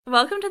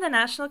Welcome to the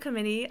National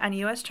Committee on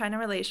U.S.-China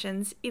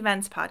Relations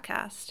Events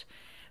Podcast,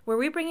 where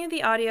we bring you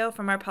the audio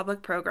from our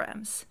public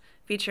programs,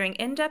 featuring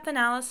in-depth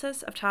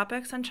analysis of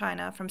topics on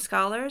China from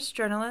scholars,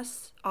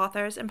 journalists,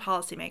 authors, and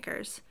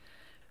policymakers.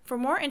 For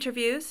more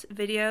interviews,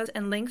 videos,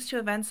 and links to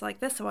events like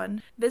this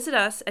one, visit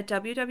us at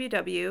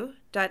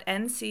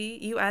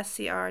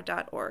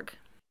www.ncuscr.org.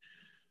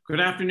 Good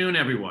afternoon,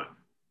 everyone.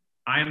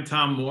 I am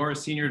Tom Moore,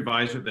 Senior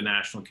Advisor of the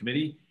National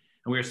Committee,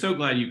 and we are so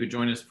glad you could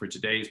join us for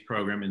today's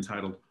program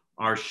entitled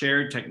Our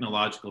Shared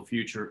Technological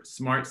Future,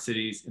 Smart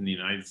Cities in the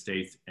United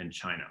States and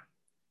China.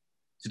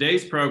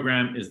 Today's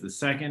program is the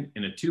second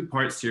in a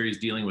two-part series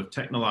dealing with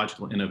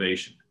technological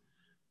innovation.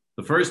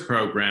 The first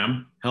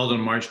program, held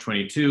on March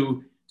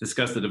 22,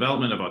 discussed the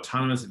development of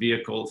autonomous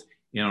vehicles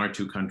in our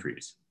two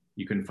countries.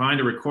 You can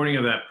find a recording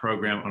of that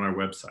program on our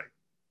website.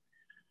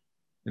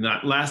 In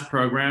that last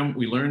program,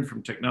 we learned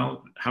from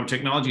how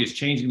technology is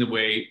changing the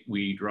way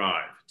we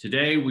drive.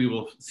 Today, we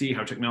will see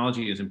how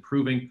technology is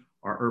improving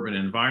our urban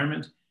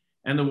environment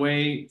and the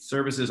way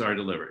services are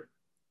delivered.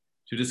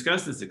 To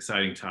discuss this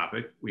exciting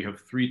topic, we have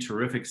three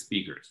terrific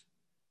speakers.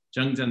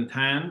 Zhengzhen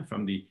Tan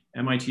from the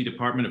MIT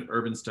Department of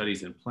Urban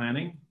Studies and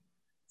Planning,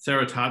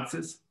 Sarah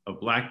Tatsis of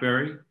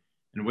BlackBerry,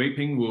 and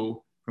Weiping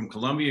Wu from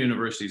Columbia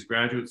University's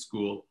Graduate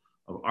School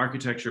of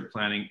Architecture,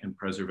 Planning, and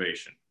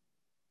Preservation.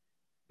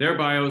 Their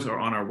bios are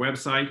on our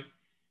website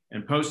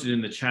and posted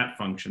in the chat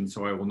function,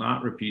 so I will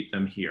not repeat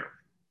them here.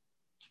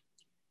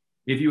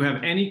 If you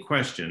have any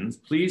questions,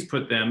 please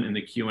put them in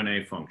the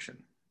Q&A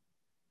function.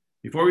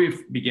 Before we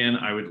begin,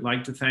 I would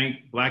like to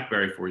thank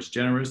BlackBerry for its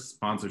generous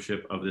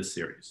sponsorship of this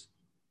series.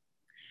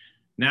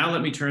 Now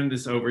let me turn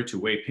this over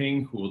to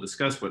Weiping, who will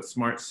discuss what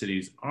smart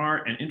cities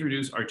are and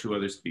introduce our two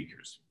other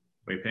speakers.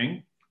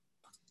 Weiping.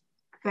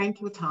 Thank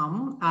you,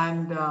 Tom.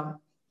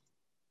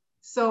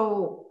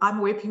 So I'm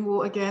Weiping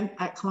Wu again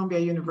at Columbia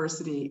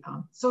University.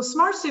 So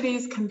smart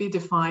cities can be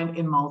defined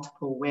in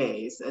multiple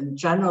ways. And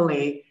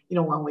generally,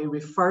 when we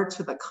refer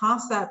to the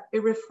concept,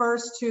 it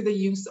refers to the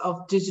use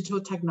of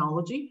digital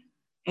technology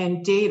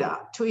and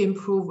data to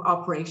improve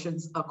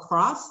operations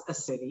across a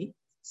city,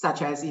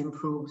 such as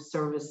improve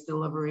service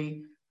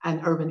delivery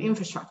and urban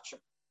infrastructure.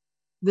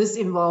 This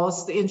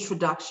involves the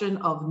introduction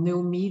of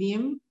new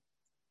medium,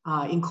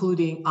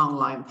 including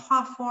online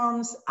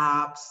platforms,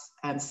 apps,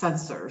 and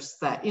sensors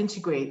that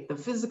integrate the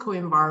physical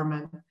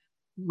environment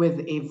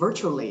with a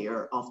virtual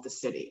layer of the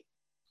city.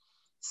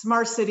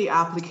 Smart city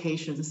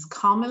applications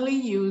commonly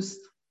use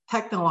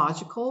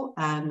technological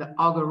and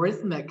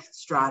algorithmic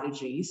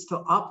strategies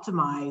to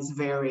optimize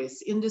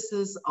various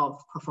indices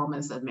of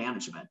performance and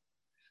management.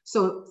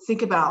 So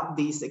think about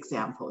these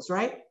examples,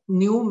 right?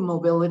 New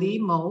mobility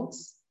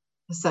modes,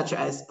 such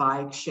as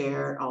bike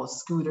share or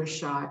scooter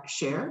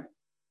share,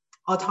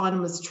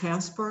 autonomous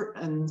transport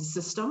and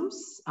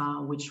systems,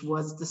 which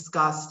was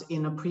discussed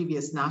in a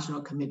previous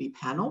National Committee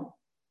panel,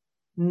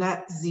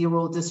 net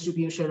zero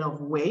distribution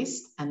of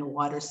waste and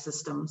water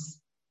systems,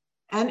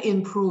 and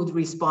improved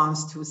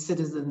response to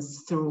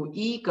citizens through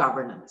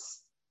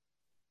e-governance.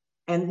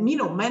 And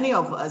many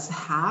of us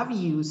have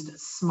used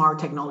smart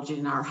technology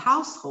in our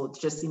household,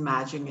 just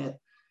imagine it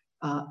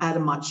at a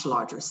much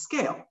larger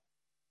scale.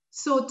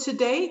 So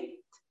today,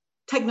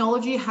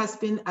 technology has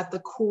been at the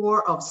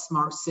core of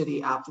smart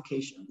city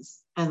applications,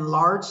 and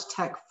large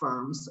tech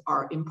firms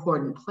are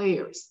important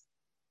players.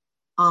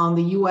 On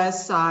the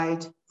US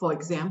side, for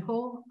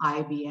example,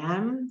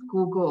 IBM,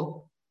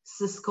 Google,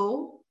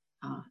 Cisco,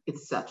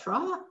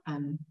 etc.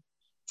 And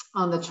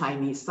on the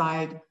Chinese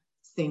side,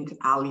 think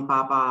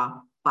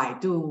Alibaba,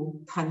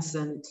 Baidu,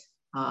 Tencent,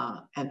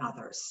 and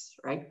others,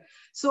 right?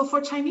 So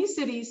for Chinese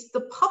cities,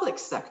 the public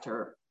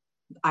sector,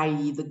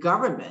 i.e. the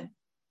government,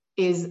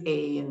 is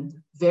a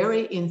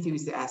very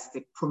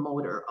enthusiastic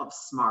promoter of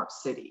smart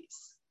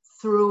cities.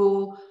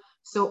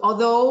 So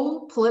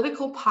although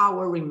political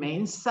power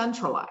remains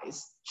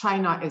centralized,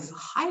 China is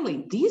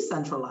highly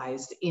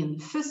decentralized in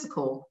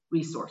physical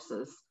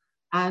resources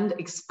and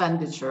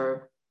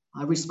expenditure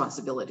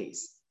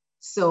responsibilities.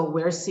 So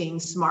we're seeing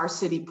smart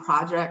city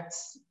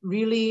projects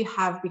really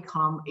have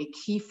become a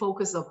key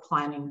focus of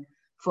planning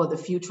for the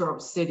future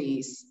of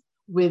cities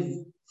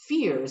with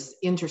fierce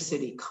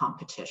intercity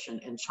competition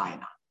in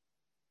China.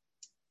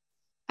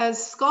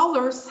 As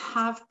scholars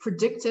have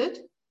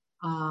predicted,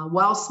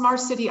 while smart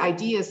city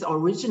ideas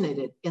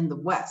originated in the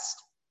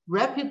West,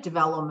 rapid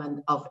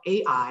development of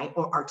AI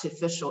or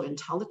artificial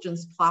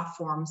intelligence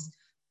platforms,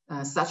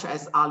 such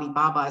as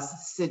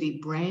Alibaba's city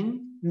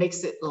brain,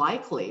 makes it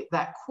likely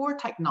that core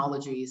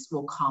technologies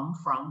will come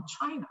from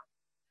China.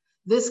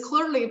 This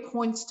clearly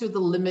points to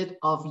the limit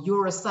of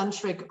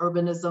Eurocentric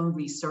urbanism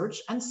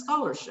research and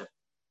scholarship.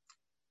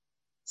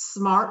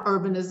 Smart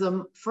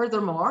urbanism,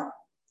 furthermore,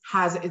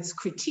 has its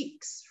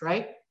critiques,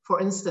 right? For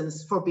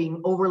instance, for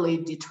being overly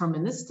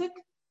deterministic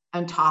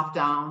and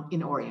top-down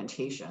in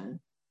orientation,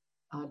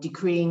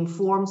 decreeing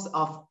forms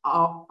of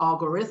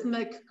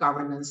algorithmic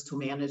governance to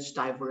manage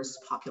diverse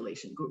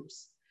population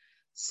groups.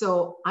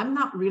 So I'm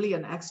not really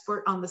an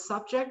expert on the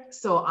subject,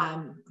 so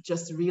I'm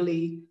just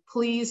really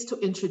pleased to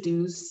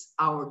introduce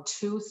our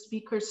two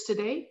speakers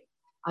today.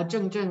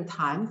 Zhengzhen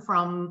Tan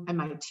from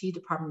MIT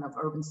Department of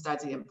Urban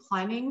Study and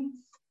Planning,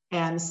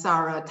 and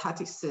Sarah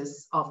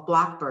Tatsis of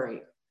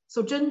BlackBerry.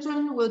 So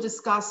Zhengzhen will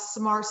discuss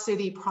smart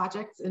city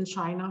projects in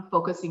China,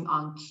 focusing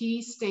on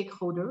key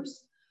stakeholders,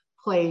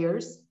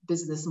 players,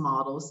 business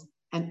models,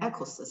 and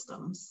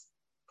ecosystems,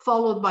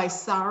 followed by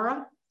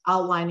Sarah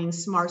outlining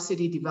smart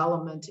city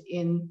development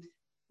in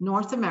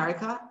North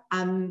America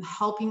and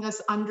helping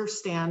us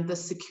understand the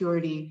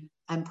security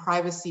and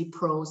privacy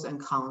pros and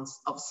cons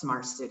of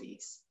smart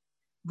cities.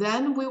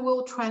 Then we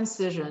will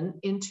transition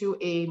into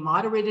a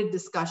moderated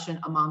discussion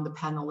among the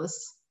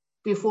panelists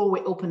before we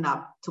open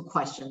up to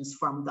questions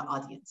from the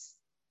audience.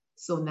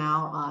 So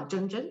now,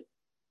 Zhengzhen.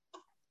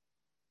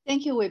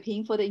 Thank you,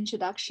 Weiping, for the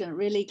introduction.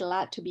 Really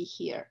glad to be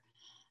here.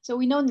 So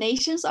we know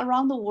nations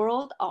around the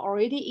world are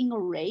already in a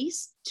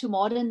race to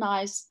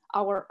modernize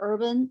our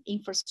urban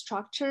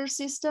infrastructure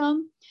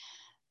system.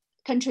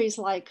 Countries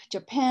like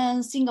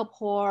Japan,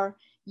 Singapore,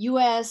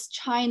 US,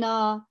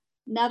 China,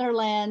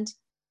 Netherlands,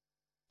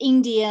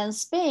 India, and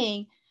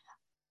Spain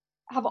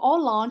have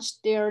all launched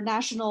their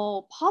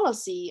national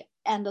policy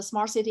and the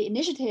smart city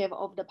initiative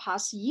over the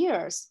past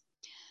years.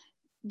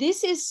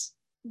 This is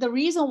the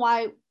reason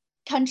why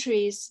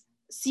countries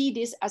see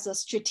this as a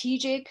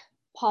strategic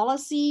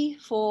policy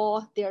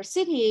for their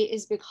city,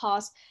 is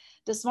because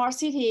the smart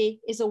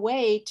city is a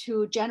way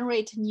to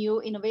generate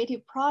new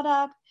innovative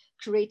product,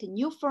 create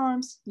new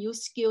firms, new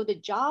skilled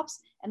jobs,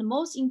 and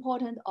most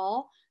important of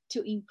all,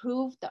 to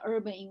improve the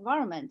urban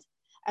environment.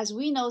 As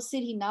we know,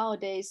 cities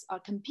nowadays are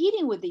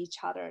competing with each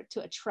other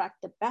to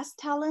attract the best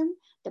talent,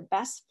 the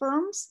best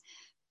firms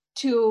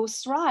to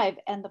thrive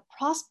and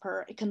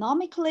prosper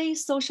economically,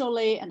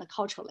 socially, and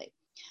culturally.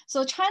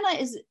 So China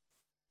is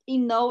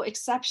in no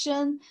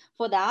exception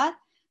for that.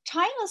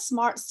 China's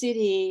smart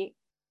city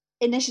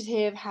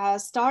initiative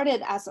has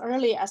started as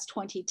early as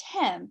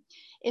 2010.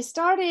 It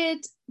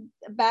started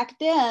back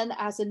then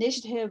as an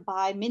initiative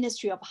by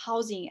Ministry of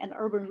Housing and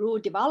Urban Rural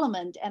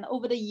Development. And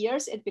over the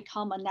years, it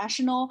became a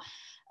national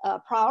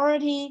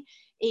priority.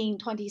 In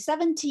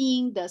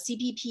 2017, the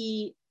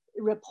CPP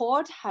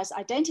report has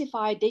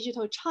identified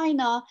digital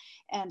China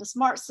and the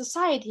smart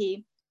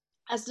society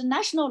as the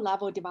national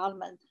level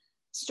development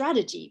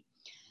strategy.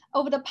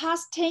 Over the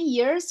past 10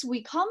 years,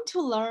 we come to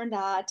learn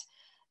that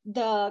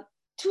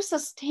to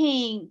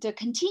sustain the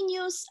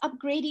continuous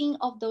upgrading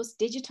of those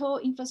digital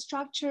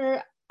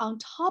infrastructure on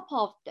top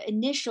of the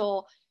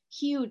initial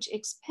huge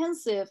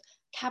expensive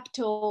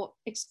capital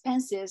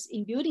expenses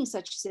in building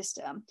such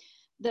system,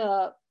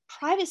 the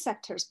private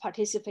sector's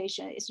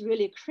participation is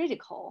really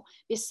critical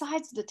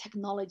besides the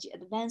technology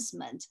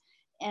advancement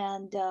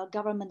and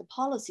government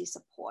policy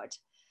support.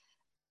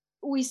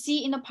 We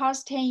see in the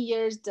past 10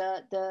 years,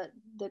 the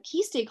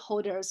key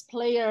stakeholders,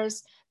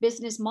 players,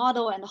 business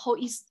model, and the whole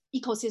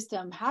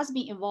ecosystem has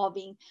been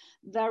evolving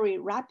very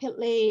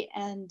rapidly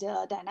and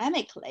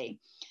dynamically.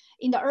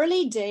 In the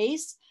early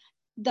days,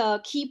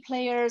 the key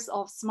players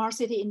of Smart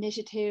City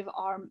Initiative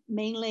are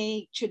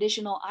mainly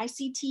traditional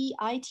ICT,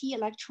 IT,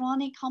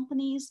 electronic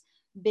companies,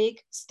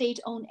 big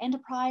state-owned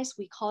enterprise,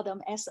 we call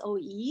them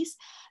SOEs.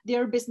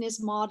 Their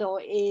business model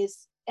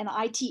is an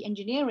IT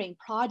engineering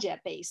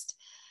project-based,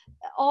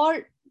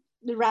 or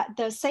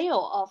the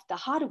sale of the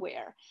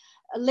hardware.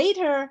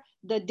 Later,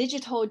 the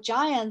digital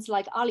giants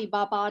like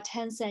Alibaba,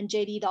 Tencent,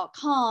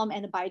 JD.com,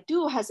 and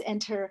Baidu has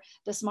entered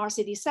the smart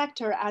city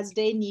sector as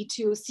they need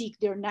to seek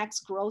their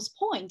next growth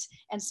point,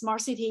 and smart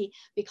city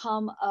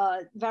become a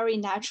very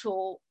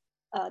natural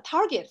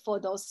target for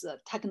those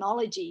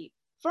technology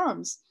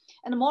firms.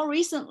 And more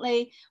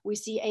recently, we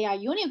see AI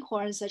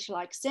unicorns such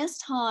like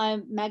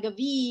SenseTime,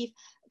 MegaViv,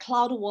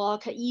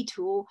 CloudWalk,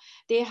 E2.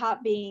 They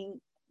have been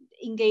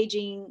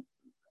engaging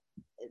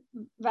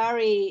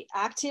very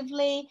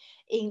actively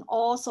in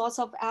all sorts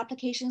of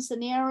application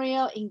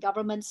scenario in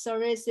government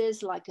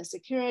services like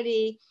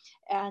security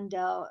and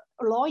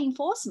law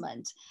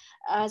enforcement,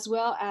 as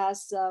well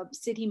as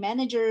city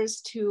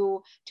managers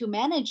to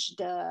manage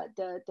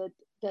the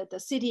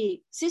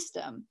city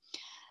system.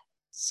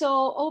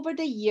 So over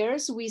the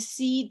years, we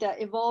see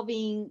the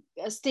evolving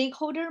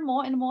stakeholder,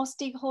 more and more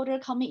stakeholder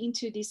coming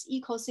into this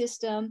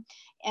ecosystem,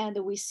 and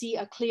we see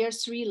a clear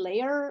three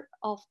layer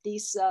of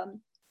this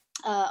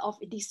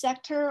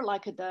sector,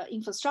 like the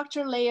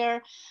infrastructure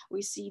layer,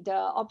 we see the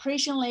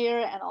operation layer,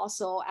 and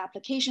also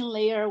application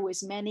layer,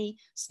 with many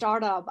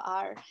startups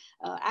are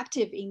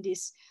active in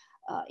this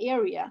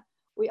area.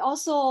 We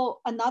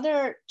also,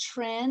 another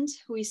trend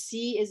we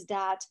see is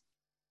that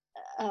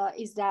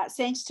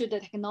thanks to the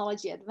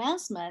technology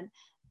advancement,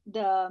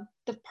 the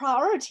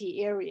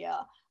priority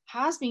area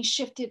has been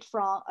shifted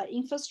from an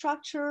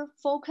infrastructure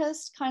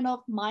focused kind of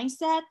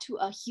mindset to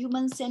a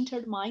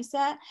human-centered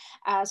mindset,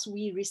 as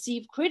we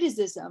receive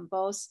criticism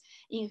both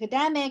in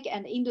academic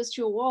and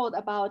industrial world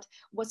about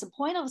what's the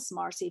point of a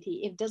smart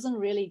city if it doesn't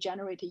really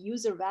generate a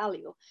user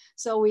value.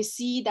 So we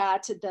see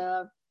that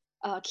the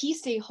key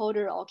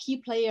stakeholder or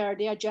key player,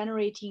 they are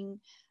generating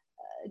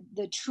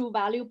the true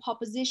value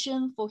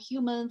proposition for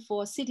human,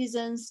 for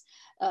citizens,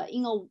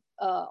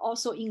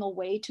 also in a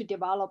way to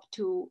develop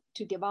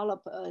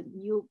a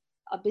new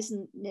a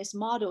business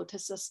model to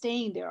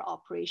sustain their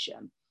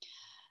operation.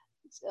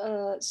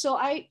 So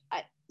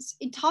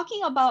in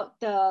talking about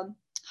the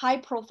high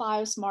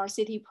profile smart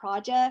city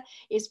project,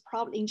 is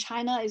probably in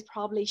China is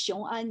probably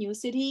Xiong'an New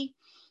City.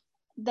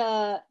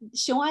 The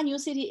Xiong'an New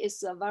City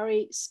is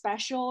very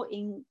special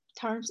in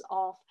terms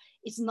of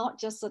it's not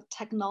just a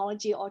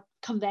technology or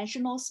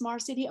conventional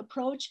smart city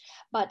approach,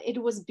 but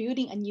it was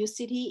building a new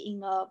city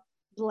in a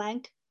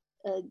blank,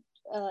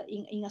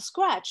 in a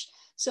scratch.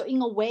 So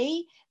in a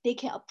way, they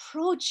can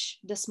approach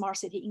the smart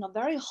city in a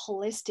very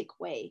holistic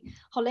way.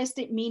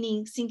 Holistic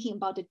meaning thinking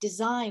about the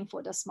design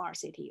for the smart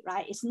city,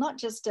 right? It's not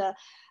just a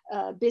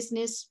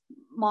business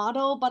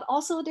model, but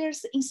also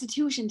there's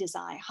institution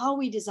design, how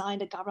we design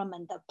the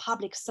government, the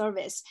public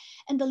service,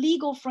 and the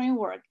legal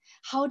framework,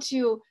 how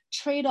to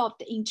trade off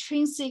the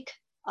intrinsic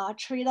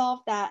trade-off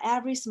that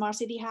every smart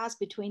city has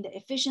between the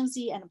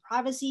efficiency and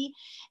privacy,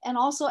 and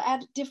also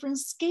at different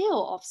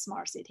scale of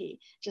smart city.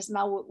 Just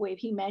now,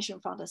 Weiping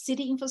mentioned from the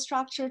city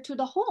infrastructure to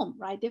the home,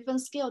 right?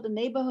 Different scale, the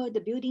neighborhood,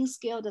 the building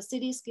scale, the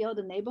city scale,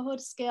 the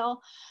neighborhood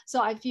scale.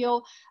 So I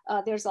feel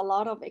there's a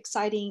lot of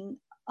exciting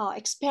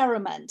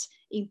experiment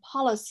in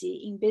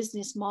policy, in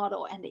business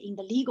model, and in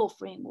the legal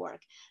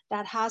framework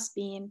that has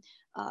been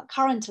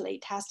currently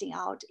testing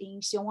out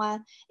in Xiong'an.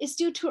 It's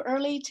still too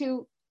early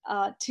to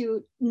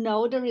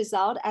know the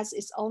result, as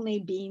it's only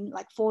been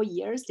like 4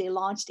 years. They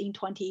launched in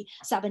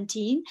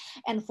 2017.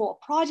 And for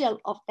a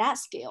project of that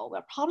scale,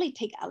 will probably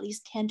take at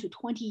least 10 to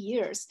 20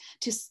 years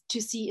to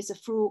see it's a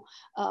full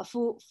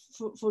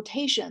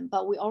fruition.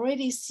 But we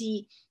already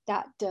see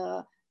that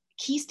the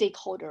key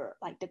stakeholder,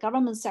 like the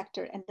government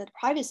sector and the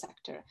private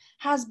sector,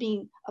 has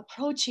been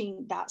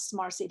approaching that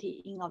smart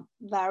city in a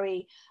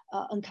very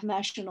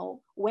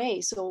unconventional way.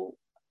 So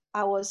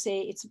I will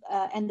say it's,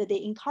 and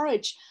they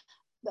encourage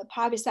the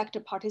private sector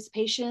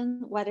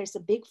participation, whether it's a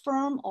big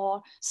firm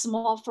or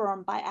small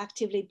firm, by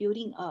actively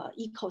building an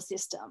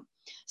ecosystem.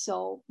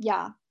 So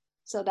yeah,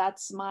 so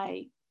that's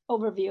my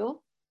overview.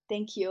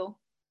 Thank you.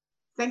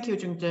 Thank you,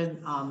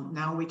 Zhengzhen.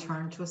 Now we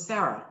turn to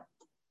Sarah.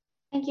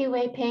 Thank you,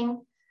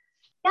 Weiping.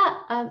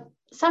 Yeah,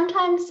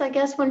 sometimes I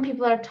guess when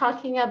people are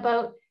talking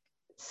about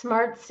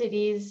smart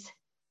cities,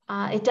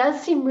 it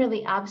does seem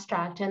really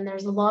abstract, and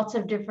there's lots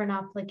of different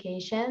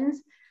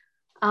applications.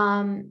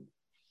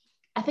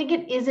 I think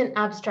it isn't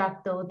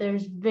abstract though.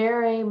 There's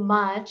very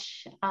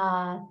much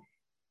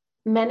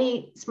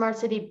many smart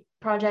city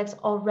projects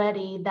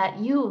already that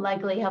you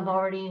likely have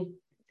already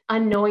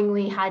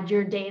unknowingly had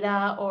your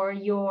data or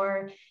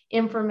your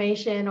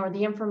information or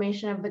the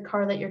information of the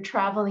car that you're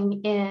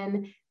traveling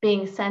in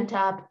being sent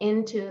up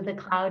into the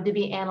cloud to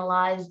be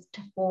analyzed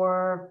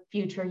for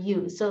future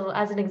use. So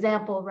as an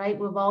example, right,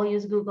 we've all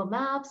used Google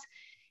Maps.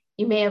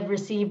 You may have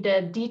received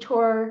a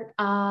detour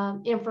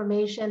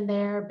information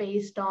there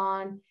based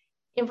on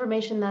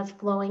information that's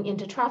flowing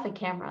into traffic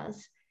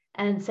cameras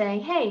and saying,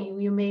 hey,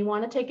 you may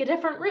want to take a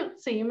different route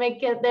so you may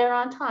get there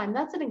on time.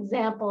 That's an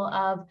example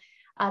of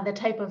the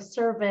type of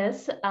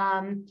service,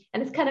 and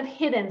it's kind of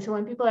hidden. So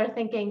when people are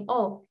thinking,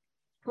 oh,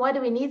 why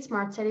do we need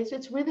smart cities?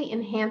 It's really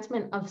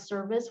enhancement of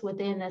service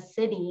within a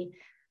city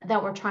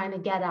that we're trying to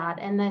get at.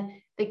 And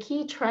the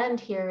key trend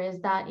here is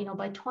that, you know,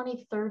 by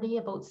 2030,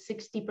 about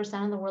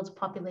 60% of the world's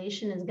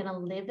population is going to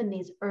live in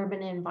these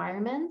urban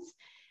environments.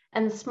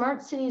 And the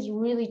smart cities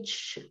really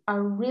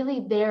are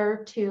really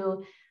there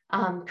to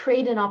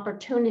create an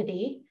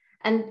opportunity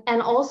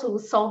and also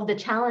solve the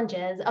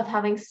challenges of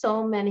having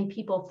so many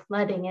people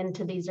flooding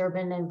into these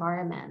urban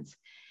environments.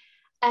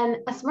 And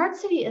a smart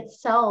city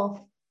itself,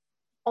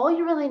 all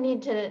you really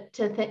need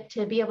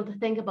to be able to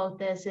think about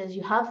this is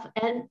you have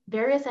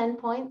various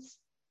endpoints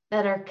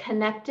that are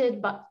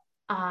connected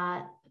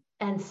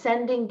and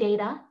sending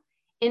data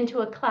into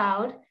a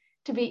cloud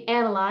to be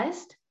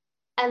analyzed,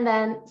 and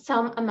then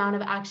some amount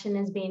of action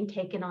is being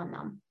taken on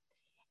them.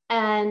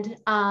 And,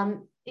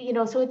 you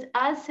know, so it's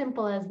as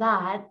simple as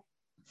that.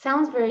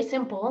 Sounds very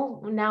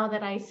simple. Now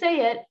that I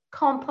say it,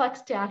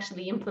 complex to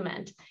actually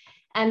implement.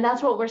 And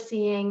that's what we're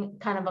seeing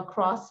kind of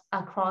across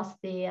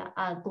the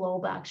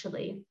globe,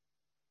 actually.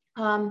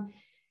 You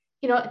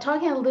know,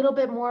 talking a little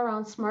bit more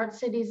around smart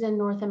cities in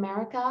North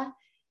America,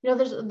 you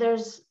know,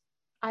 there's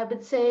I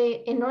would say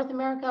in North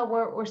America,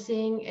 what we're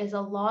seeing is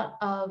a lot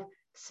of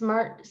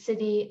smart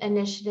city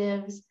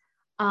initiatives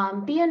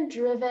being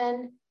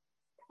driven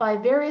by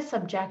various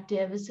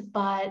objectives,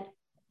 but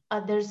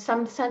there's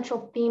some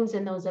central themes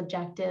in those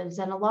objectives.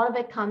 And a lot of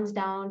it comes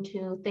down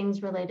to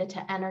things related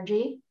to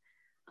energy.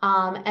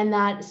 And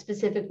that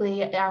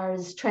specifically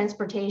is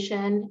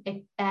transportation,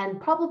 and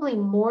probably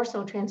more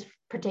so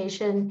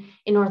transportation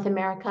in North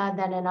America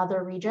than in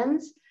other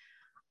regions.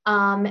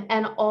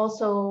 And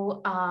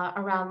also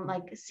around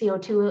like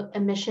CO2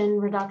 emission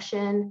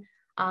reduction,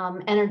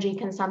 energy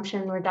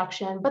consumption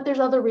reduction, but there's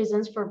other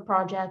reasons for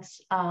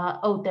projects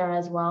out there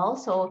as well.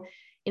 So,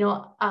 you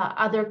know,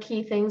 other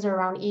key things are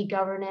around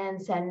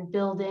e-governance and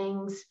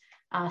buildings,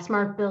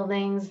 smart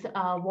buildings,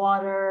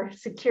 water,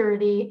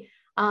 security.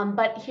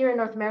 But here in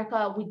North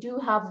America, we do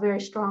have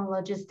very strong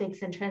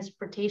logistics and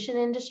transportation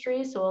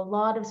industry. So a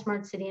lot of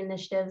smart city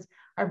initiatives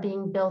are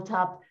being built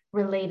up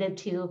related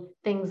to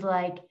things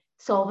like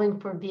solving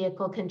for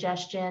vehicle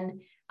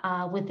congestion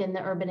within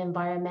the urban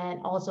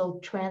environment, also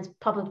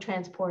public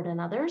transport and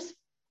others.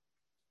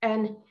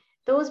 And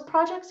those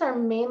projects are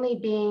mainly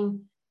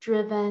being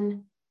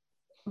driven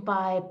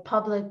by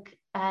public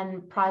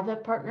and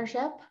private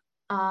partnership.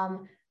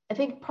 I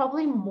think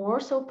probably more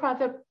so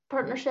private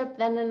partnership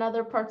than in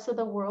other parts of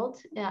the world,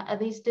 at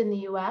least in the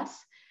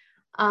US.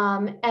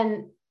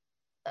 And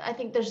I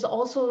think there's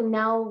also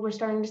now we're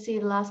starting to see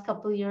the last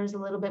couple of years a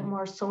little bit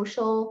more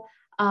social,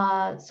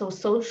 so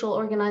social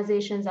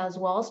organizations as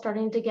well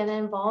starting to get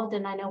involved.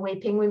 And I know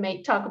Weiping, we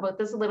may talk about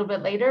this a little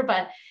bit later,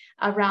 but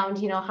around,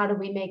 you know, how do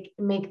we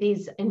make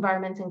these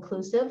environments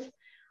inclusive?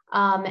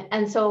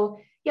 And so,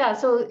 yeah,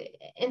 so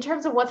in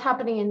terms of what's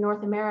happening in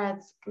North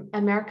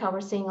America,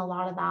 we're seeing a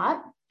lot of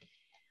that.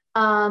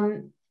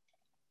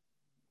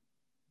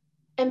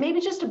 And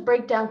maybe just to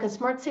break down, because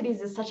smart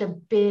cities is such a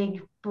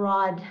big,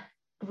 broad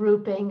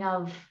grouping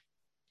of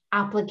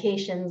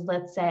applications,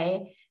 let's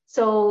say.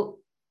 So,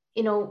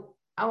 you know,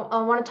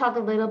 I want to talk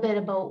a little bit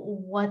about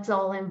what's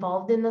all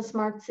involved in the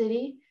smart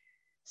city.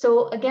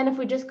 So again, if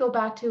we just go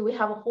back to, we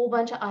have a whole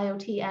bunch of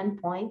IoT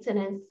endpoints. And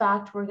in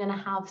fact, we're going to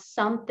have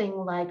something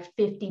like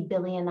 50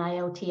 billion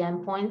IoT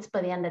endpoints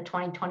by the end of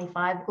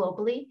 2025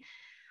 globally.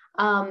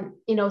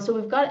 You know, so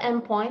we've got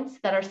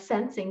endpoints that are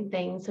sensing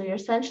things. So you're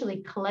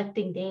essentially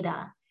collecting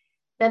data.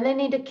 Then they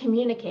need to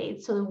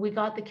communicate. So we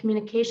got the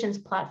communications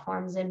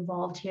platforms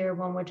involved here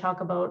when we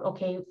talk about,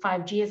 okay,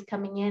 5G is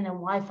coming in and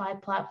Wi-Fi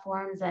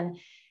platforms and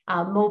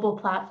mobile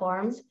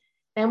platforms.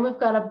 Then we've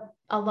got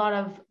a lot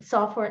of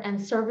software and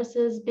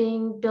services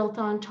being built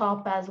on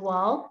top as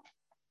well.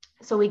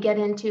 So we get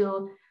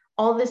into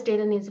all this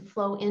data needs to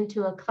flow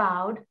into a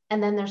cloud,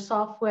 and then there's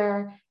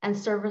software and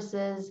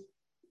services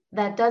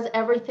that does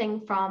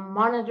everything from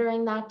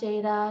monitoring that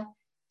data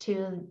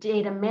to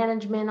data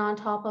management on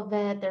top of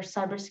it. There's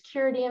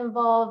cybersecurity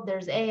involved.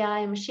 There's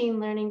AI, machine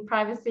learning,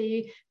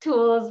 privacy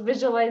tools,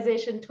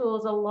 visualization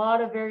tools, a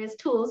lot of various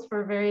tools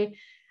for very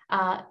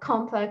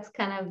complex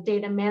kind of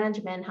data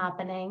management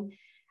happening.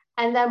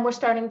 And then we're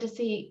starting to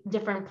see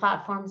different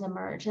platforms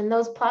emerge. And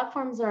those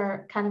platforms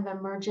are kind of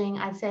emerging,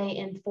 I'd say,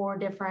 in 4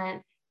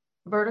 different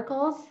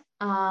verticals.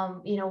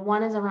 You know,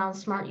 one is around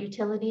smart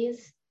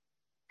utilities.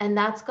 And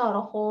that's got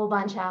a whole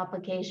bunch of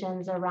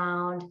applications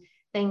around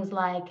things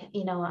like,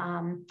 you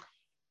know,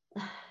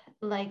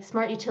 like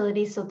smart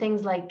utilities. So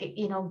things like,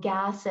 you know,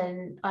 gas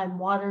and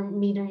water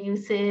meter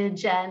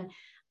usage and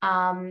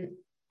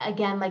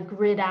again, like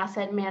grid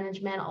asset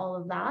management, all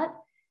of that.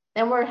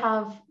 Then we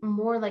have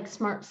more like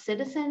smart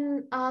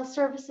citizen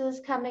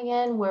services coming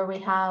in where we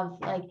have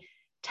like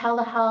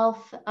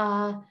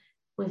telehealth.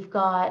 We've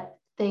got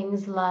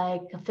things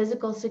like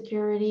physical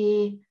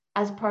security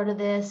as part of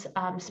this,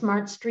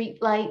 smart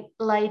street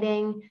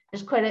lighting.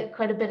 There's quite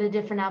a bit of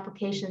different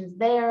applications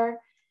there.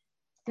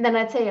 And then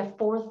I'd say a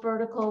 4th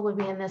vertical would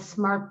be in the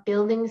smart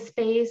building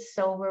space.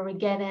 So where we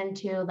get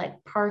into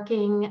like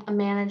parking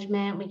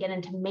management, we get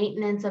into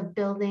maintenance of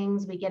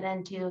buildings, we get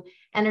into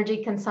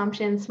energy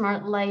consumption,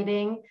 smart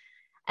lighting.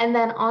 And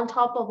then on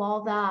top of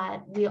all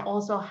that, we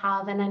also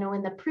have, and I know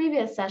in the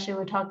previous session,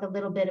 we talked a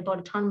little bit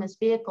about autonomous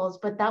vehicles,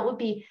 but that would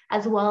be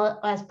as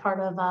well as part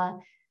of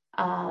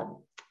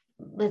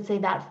let's say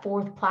that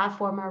 4th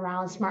platform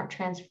around smart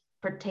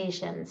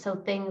transportation. So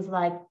things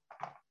like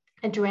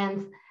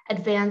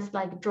advanced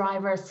like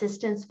driver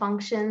assistance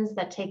functions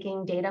that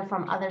taking data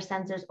from other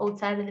sensors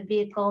outside of the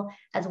vehicle,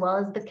 as well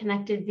as the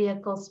connected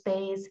vehicle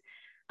space.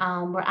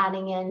 We're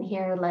adding in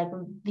here like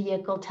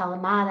vehicle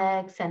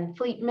telematics and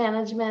fleet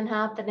management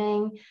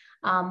happening,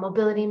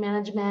 mobility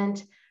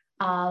management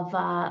of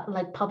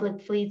like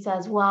public fleets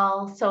as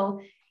well.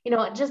 So, you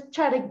know, just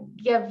try to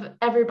give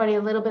everybody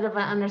a little bit of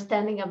an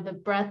understanding of the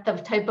breadth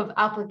of type of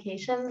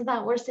applications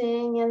that we're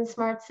seeing in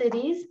smart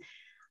cities.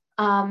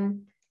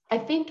 I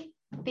think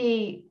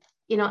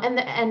you know,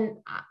 and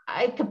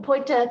I could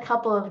point to a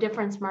couple of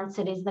different smart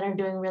cities that are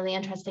doing really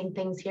interesting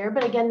things here.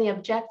 But again, the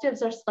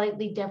objectives are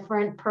slightly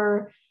different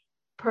per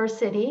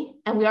city.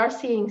 And we are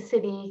seeing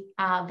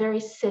very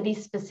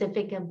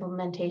city-specific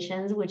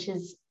implementations, which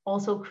is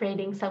also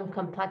creating some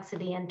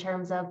complexity in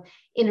terms of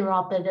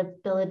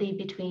interoperability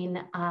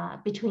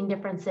between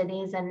different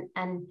cities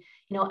and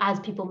you know, as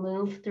people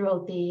move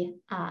throughout the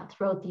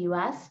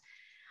US.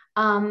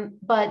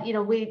 But you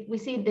know, we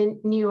see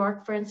New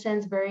York, for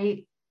instance,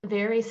 very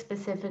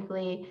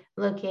specifically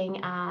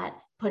looking at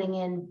putting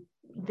in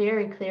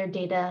very clear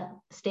data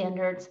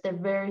standards. They're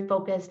very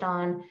focused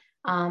on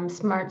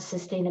smart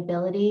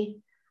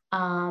sustainability.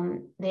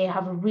 They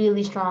have a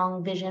really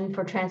strong vision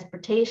for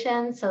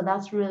transportation. So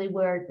that's really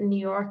where New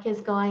York is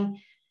going.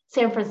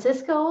 San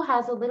Francisco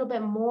has a little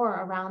bit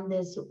more around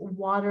this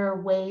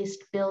water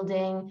waste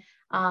building.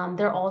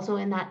 They're also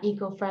in that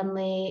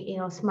eco-friendly, you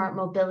know, smart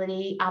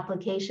mobility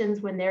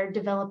applications when they're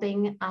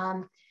developing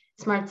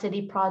smart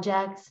city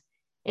projects.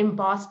 In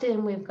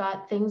Boston, we've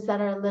got things that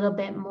are a little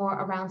bit more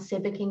around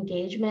civic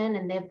engagement,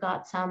 and they've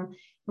got some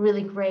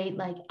really great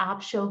like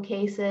app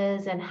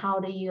showcases and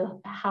how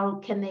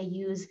can they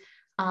use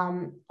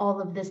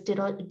all of this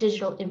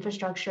digital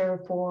infrastructure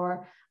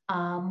for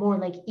more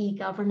like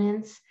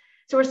e-governance.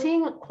 So we're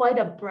seeing quite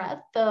a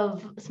breadth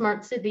of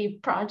smart city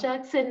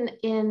projects in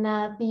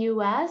the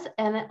US,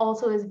 and it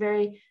also is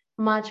very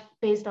much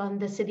based on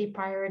the city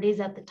priorities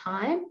at the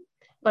time.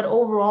 But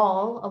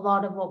overall, a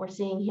lot of what we're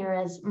seeing here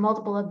is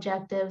multiple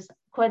objectives,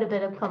 quite a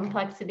bit of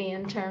complexity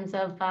in terms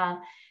of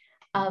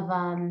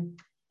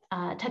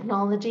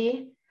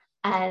technology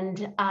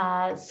and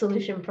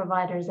solution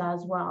providers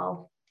as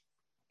well.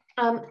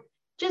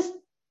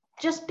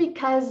 Just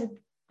because,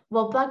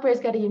 well, BlackBerry's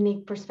got a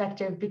unique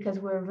perspective because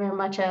we're very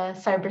much a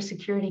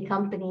cybersecurity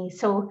company.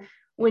 So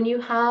when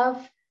you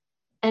have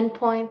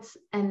endpoints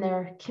and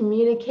they're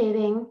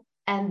communicating,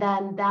 and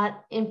then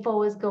that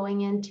info is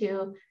going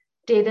into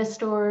data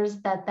stores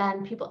that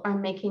then people are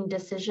making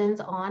decisions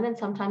on, and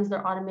sometimes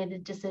they're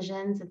automated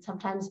decisions, and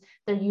sometimes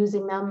they're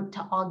using them to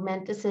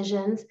augment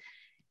decisions.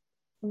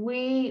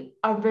 We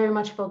are very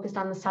much focused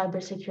on the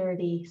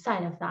cybersecurity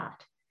side of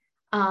that.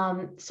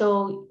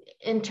 So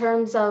in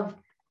terms of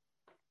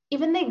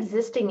even the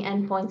existing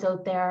endpoints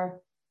out there,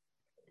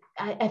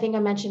 I think I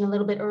mentioned a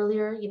little bit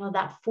earlier,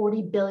 that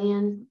 40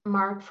 billion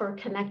mark for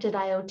connected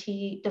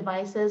IoT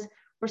devices.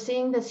 We're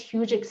seeing this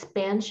huge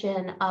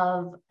expansion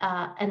of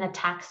an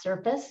attack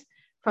surface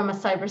from a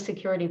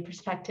cybersecurity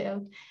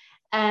perspective.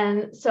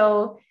 And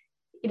so,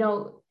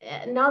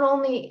 not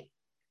only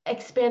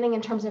expanding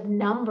in terms of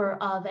number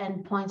of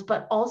endpoints,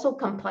 but also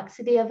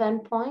complexity of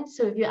endpoints.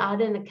 So if you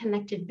add in a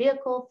connected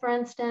vehicle, for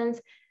instance,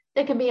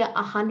 there can be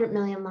 100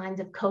 million lines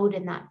of code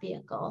in that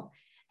vehicle.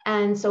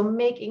 And so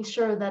making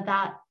sure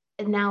that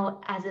now,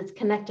 as it's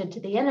connected to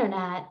the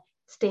internet,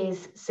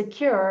 stays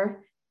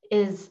secure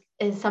is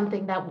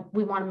something that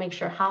we want to make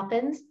sure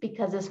happens,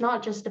 because it's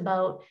not just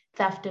about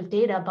theft of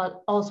data,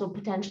 but also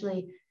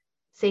potentially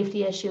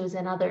safety issues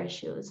and other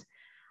issues.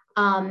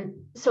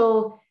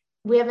 So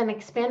we have an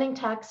expanding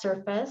attack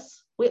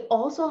surface. We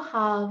also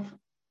have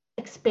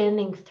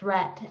expanding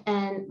threat.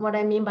 And what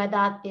I mean by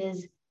that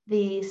is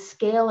the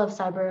scale of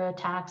cyber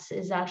attacks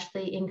is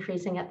actually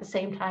increasing at the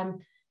same time,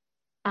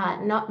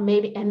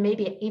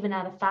 maybe even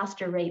at a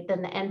faster rate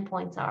than the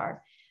endpoints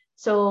are.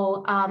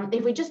 So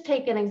if we just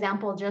take an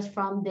example just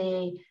from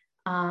the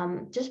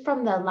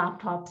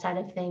laptop side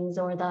of things,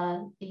 or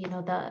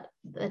the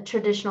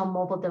traditional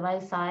mobile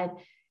device side,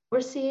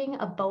 we're seeing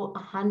about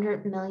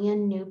 100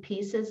 million new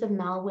pieces of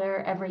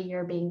malware every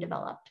year being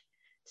developed.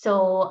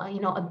 So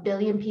 1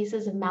 billion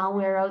pieces of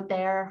malware out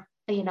there,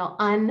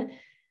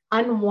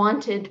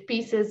 unwanted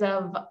pieces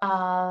of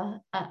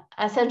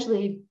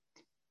essentially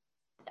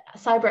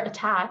cyber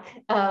attack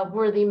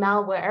worthy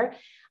malware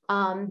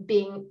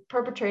being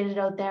perpetrated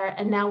out there.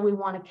 And now we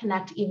want to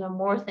connect even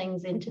more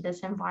things into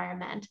this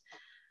environment.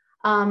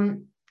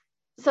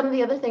 Some of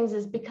the other things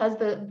is because,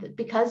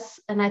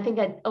 and I think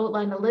I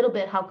outlined a little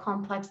bit how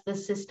complex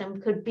this system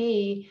could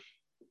be,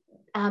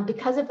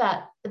 because of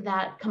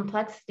that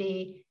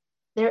complexity,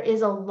 there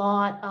is a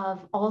lot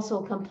of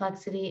also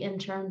complexity in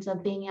terms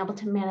of being able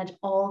to manage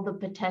all the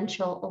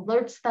potential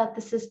alerts that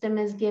the system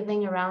is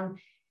giving around,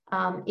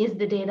 is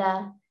the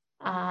data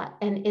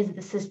and is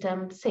the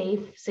system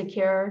safe,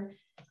 secure?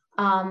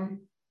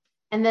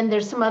 And then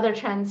there's some other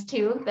trends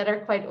too that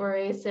are quite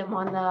worrisome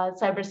on the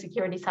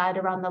cybersecurity side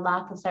around the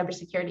lack of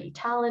cybersecurity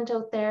talent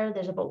out there.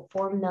 There's about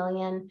 4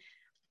 million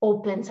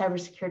open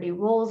cybersecurity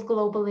roles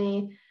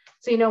globally.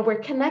 So, we're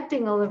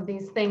connecting all of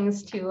these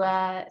things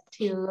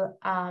to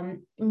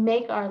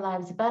make our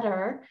lives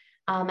better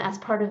as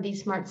part of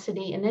these smart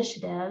city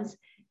initiatives.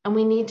 And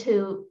we need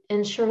to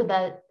ensure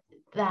that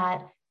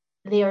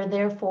they are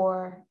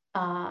therefore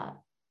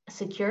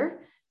secure,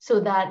 so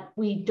that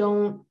we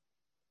don't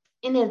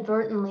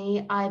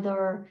inadvertently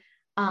either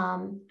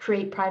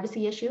create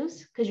privacy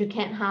issues, because you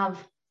can't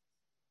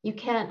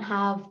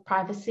have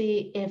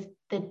privacy if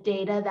the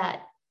data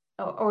that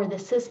or the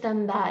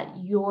system that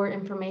your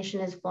information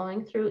is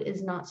flowing through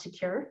is not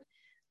secure.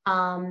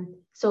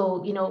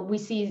 So we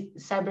see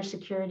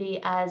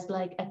cybersecurity as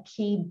like a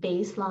key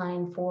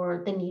baseline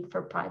for the need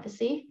for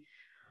privacy,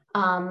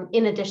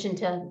 in addition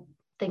to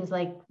things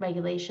like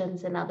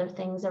regulations and other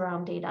things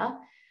around data.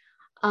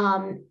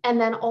 And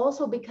then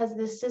also, because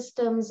the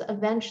systems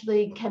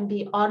eventually can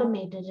be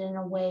automated in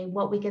a way,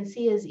 what we can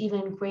see is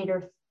even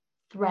greater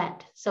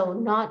threat. So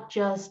not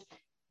just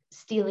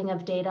stealing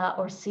of data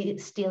or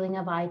stealing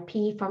of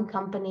IP from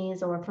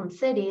companies or from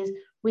cities,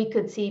 we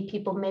could see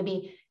people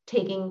maybe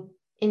taking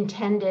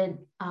unintended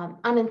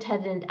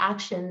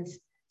actions.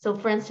 So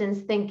for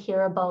instance, think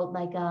here about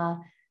like a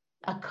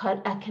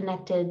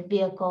connected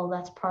vehicle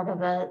that's part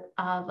of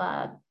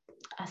a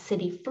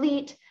city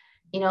fleet.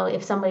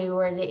 If somebody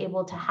were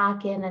able to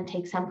hack in and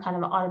take some kind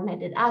of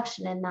automated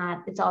action in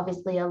that, it's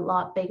obviously a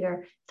lot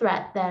bigger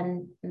threat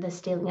than the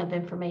stealing of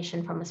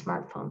information from a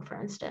smartphone, for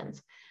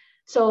instance.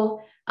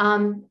 So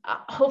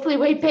hopefully,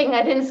 Weiping,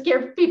 I didn't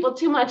scare people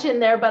too much in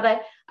there,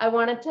 but I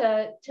wanted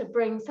to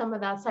bring some of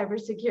that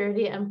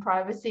cybersecurity and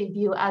privacy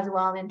view as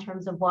well in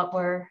terms of what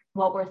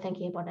we're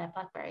thinking about at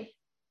BlackBerry.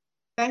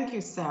 Thank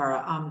you,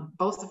 Sarah.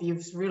 Both of you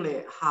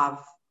really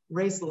have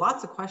raised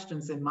lots of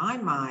questions in my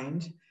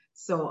mind.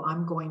 So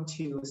I'm going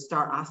to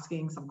start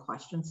asking some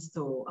questions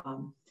to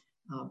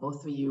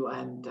both of you,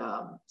 and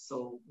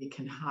so we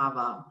can have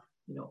a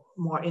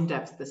more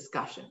in-depth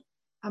discussion.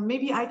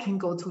 Maybe I can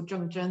go to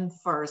Zhengzhen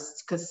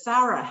first, because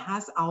Sarah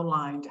has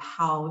outlined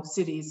how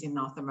cities in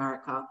North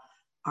America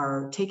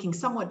are taking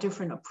somewhat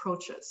different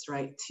approaches,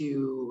 right,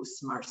 to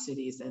smart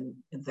cities and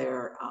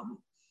their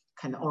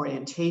kind of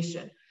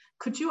orientation.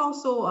 Could you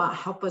also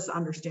help us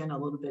understand a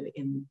little bit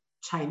in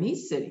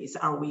Chinese cities?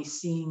 Are we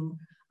seeing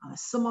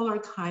similar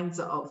kinds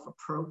of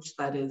approach,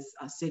 that is,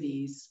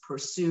 cities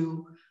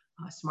pursue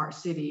smart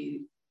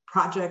city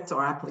projects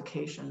or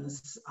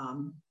applications,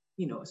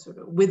 sort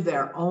of with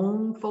their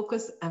own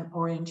focus and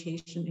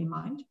orientation in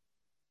mind?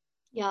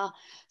 Yeah,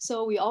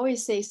 so we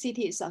always say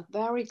city is a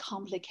very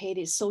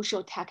complicated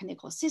social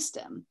technical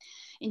system.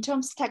 In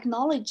terms of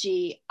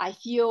technology, I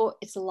feel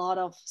it's a lot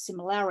of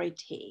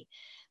similarity.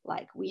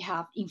 Like we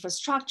have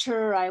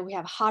infrastructure, right? We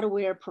have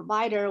hardware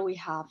provider, we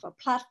have a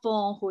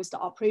platform who is the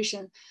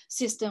operation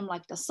system,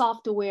 like the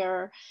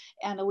software,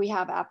 and we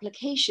have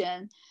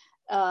application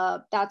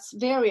that's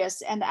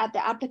various. And at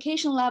the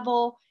application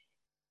level,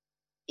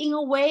 in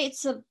a way,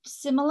 it's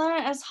similar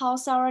as how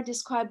Sarah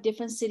described.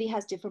 Different city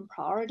has different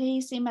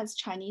priorities, same as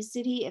Chinese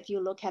city. If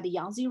you look at the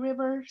Yangtze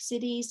River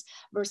cities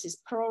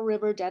versus Pearl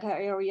River Delta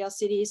area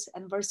cities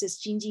and versus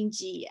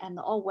Jing-Jin-Ji and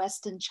all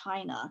Western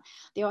China,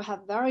 they all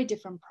have very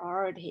different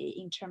priority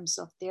in terms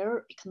of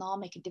their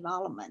economic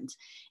development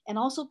and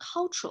also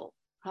cultural,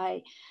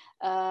 right?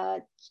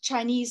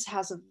 Chinese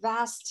has a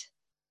vast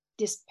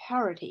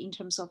disparity in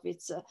terms of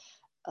its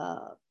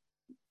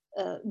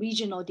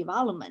regional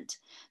development.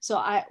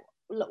 So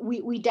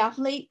we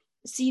definitely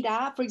see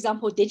that. For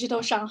example,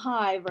 digital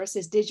Shanghai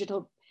versus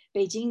digital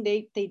Beijing,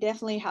 they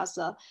definitely has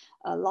a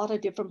lot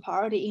of different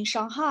priority. In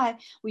Shanghai,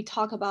 we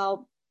talk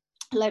about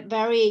like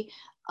very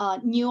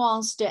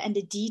nuanced and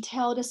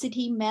detailed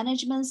city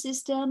management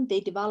system. They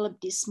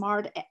developed this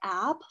smart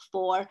app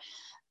for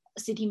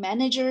city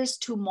managers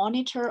to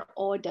monitor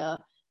all the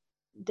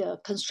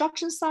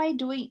construction site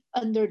doing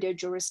under their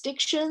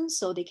jurisdiction,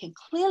 so they can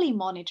clearly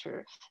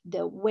monitor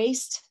the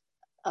waste,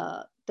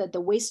 the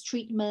waste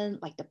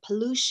treatment, like the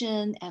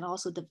pollution, and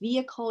also the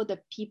vehicle, the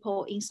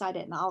people inside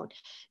and out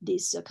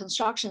this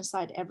construction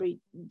site every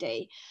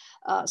day.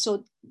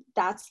 So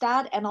that's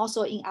that. And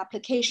also in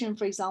application,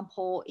 for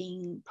example,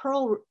 in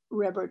Pearl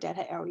River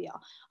Delta area,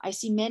 I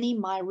see many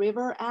My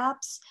River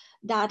apps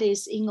that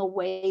is in a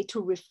way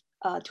to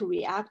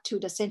react to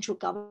the central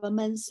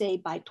government, say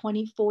by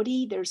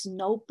 2040, there's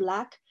no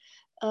black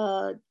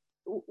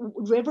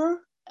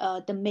river,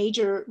 the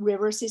major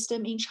river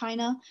system in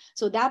China.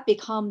 So that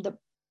become the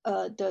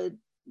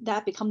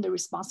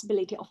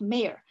responsibility of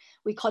mayor.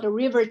 We call the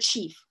river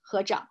chief,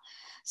 河长.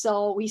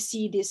 So we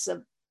see this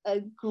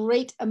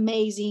great,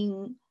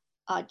 amazing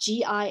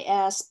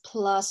GIS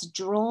plus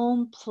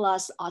drone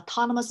plus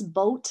autonomous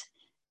boat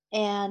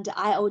and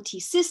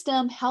IoT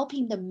system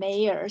helping the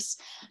mayors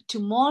to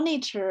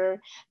monitor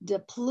the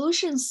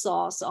pollution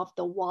source of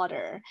the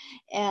water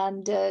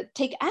and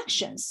take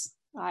actions,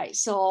 right?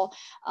 So,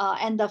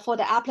 and for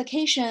the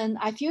application,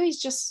 I feel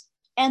it's just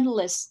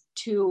endless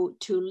to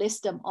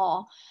list them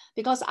all,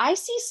 because I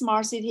see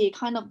smart city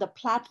kind of the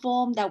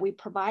platform that we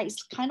provide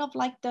is kind of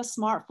like the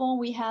smartphone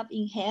we have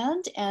in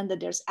hand, and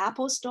there's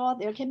Apple Store.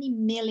 There can be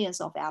millions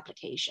of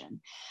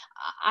applications.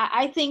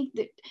 I think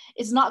that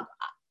it's not,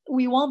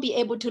 we won't be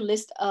able to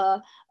list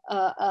a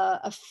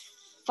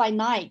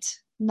finite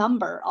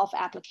number of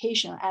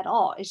application at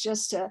all. It's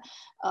just,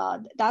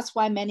 that's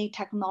why many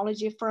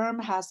technology firm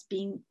has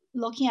been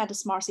looking at the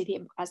smart city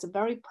as a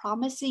very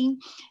promising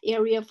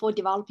area for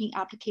developing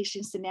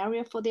application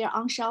scenario for their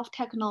on-shelf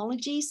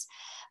technologies.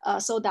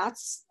 So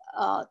that's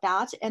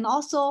that. And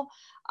also,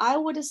 I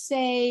would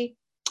say,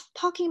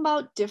 talking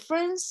about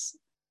difference,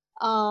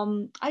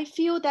 I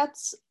feel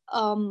that's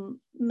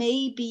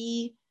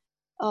maybe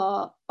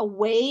a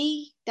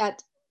way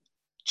that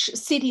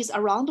cities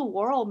around the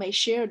world may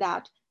share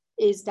that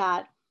is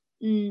that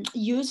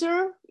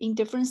user in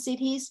different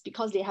cities,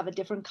 because they have a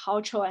different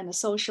cultural and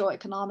social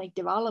economic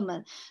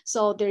development,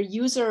 so their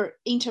user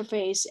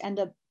interface and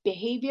the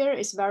behavior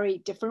is very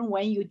different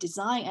when you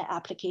design an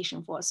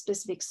application for a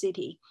specific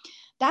city.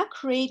 That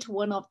creates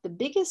one of the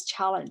biggest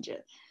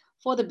challenges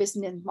for the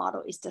business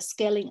model is the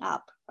scaling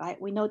up,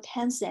 right? We know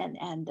Tencent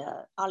and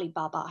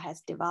Alibaba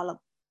has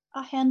developed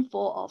a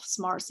handful of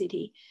smart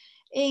city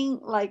in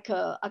like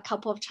a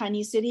couple of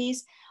Chinese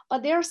cities,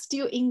 but they're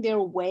still in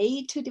their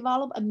way to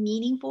develop a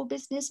meaningful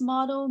business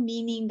model,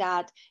 meaning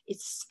that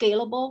it's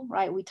scalable,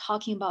 right? We're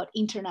talking about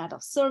Internet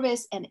of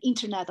Service and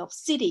Internet of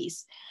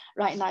Cities.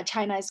 Right now,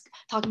 China is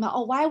talking about,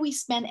 oh, why we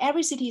spend,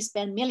 every city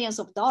spend millions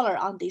of dollars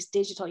on this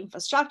digital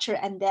infrastructure,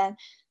 and then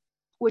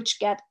which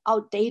get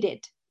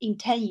outdated in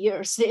 10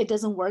 years, it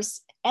doesn't work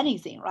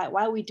anything, right?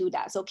 Why we do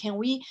that? So can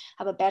we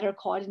have a better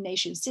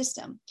coordination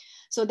system?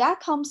 So that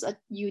comes a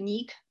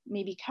unique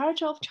maybe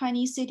character of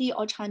Chinese city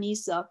or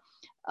Chinese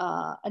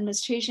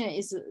administration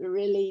is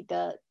really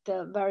the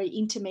very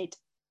intimate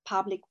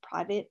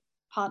public-private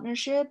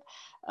partnership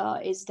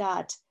is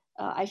that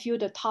I feel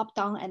the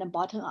top-down and the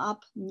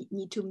bottom-up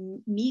need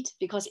to meet,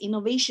 because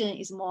innovation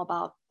is more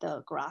about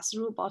the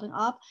grassroots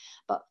bottom-up,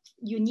 but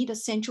you need a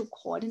central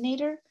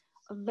coordinator,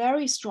 a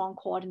very strong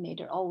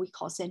coordinator, or we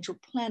call central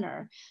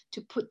planner,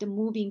 to put the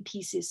moving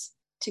pieces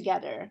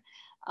together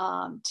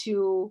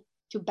to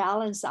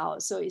balance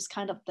out. So it's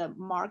kind of the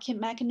market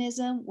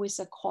mechanism with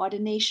a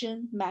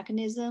coordination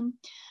mechanism,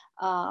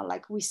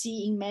 like we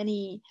see in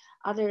many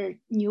other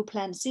new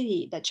planned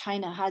city that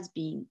China has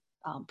been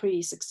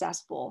pretty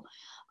successful,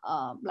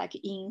 like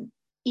in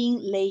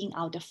laying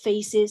out the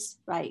phases,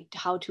 right?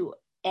 How to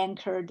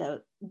anchor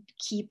the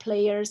key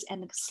players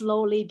and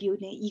slowly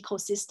building an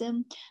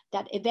ecosystem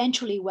that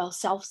eventually will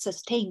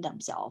self-sustain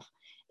themselves.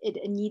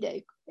 It need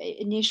an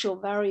initial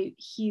very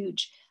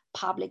huge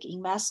public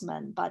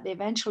investment, but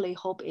eventually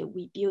hope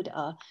we build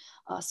a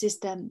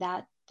system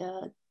that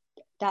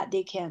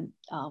they can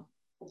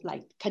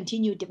like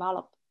continue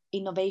develop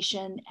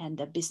innovation and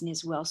the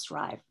business will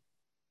thrive.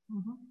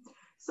 Mm-hmm.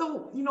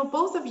 So,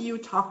 both of you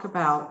talk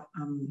about,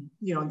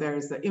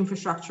 there's the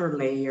infrastructure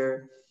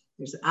layer,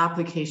 there's the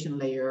application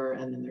layer,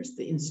 and then there's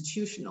the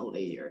institutional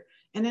layer.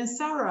 And then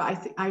Sarah,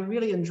 I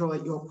really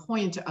enjoyed your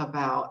point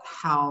about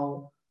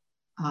how,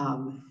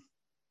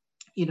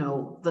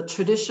 the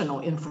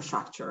traditional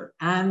infrastructure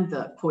and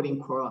the quote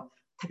unquote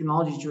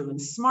technology-driven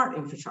smart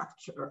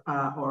infrastructure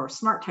or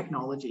smart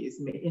technologies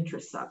may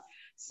intersect.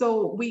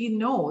 So we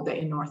know that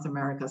in North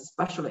America,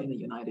 especially in the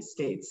United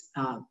States,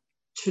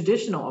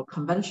 traditional or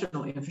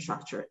conventional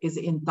infrastructure is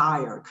in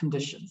dire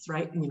conditions,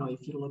 right?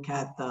 If you look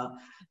at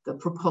the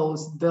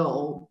proposed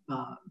bill,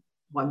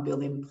 1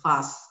 billion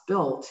plus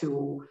bill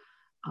to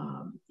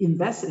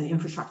invest in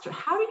infrastructure,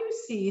 how do you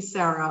see,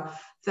 Sarah,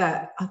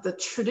 that the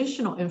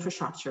traditional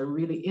infrastructure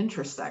really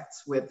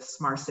intersects with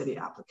smart city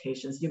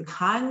applications?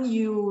 Can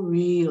you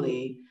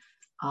really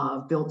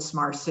build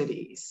smart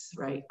cities,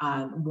 right?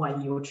 And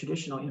when your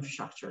traditional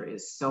infrastructure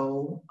is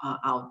so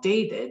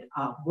outdated,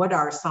 what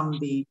are some of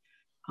the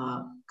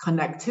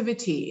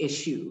connectivity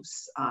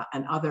issues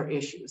and other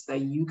issues that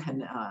you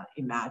can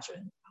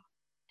imagine?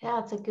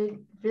 Yeah, it's a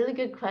really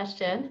good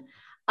question.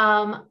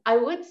 I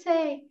would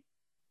say,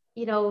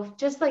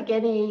 just like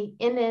any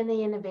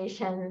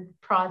innovation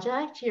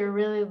project, you're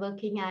really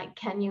looking at,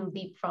 can you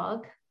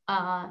leapfrog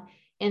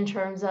in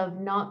terms of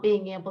not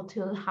being able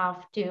to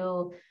have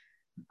to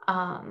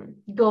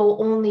go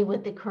only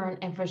with the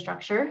current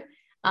infrastructure.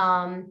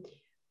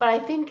 But I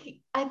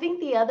think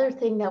the other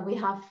thing that we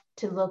have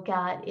to look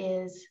at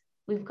is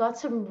we've got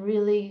some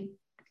really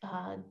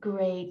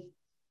great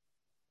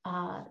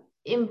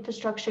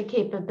infrastructure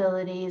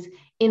capabilities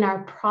in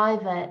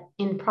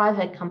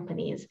private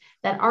companies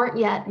that aren't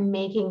yet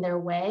making their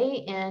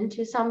way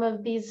into some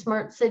of these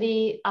smart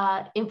city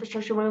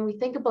infrastructure. When we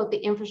think about the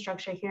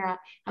infrastructure here,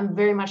 I'm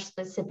very much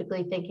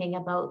specifically thinking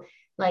about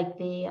like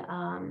the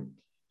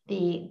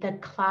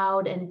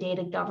cloud and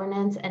data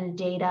governance and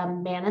data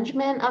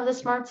management of the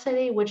smart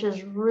city, which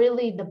is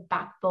really the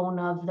backbone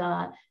of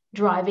the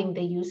driving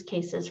the use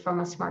cases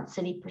from a smart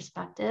city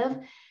perspective.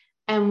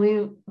 And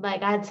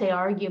I'd say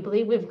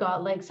arguably, we've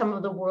got like some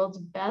of the world's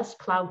best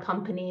cloud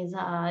companies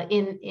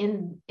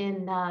in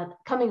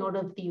coming out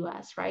of the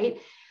US, right?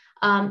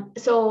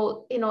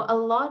 So, a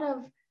lot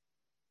of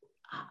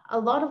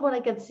what I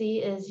could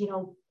see is,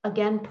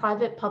 again,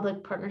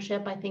 private-public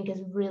partnership, I think,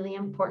 is really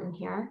important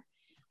here.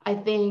 I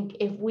think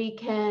if we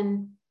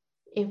can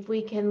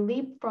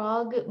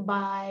leapfrog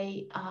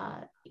by,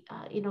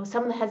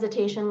 some of the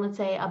hesitation, let's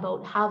say,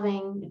 about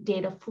having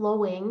data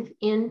flowing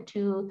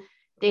into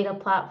data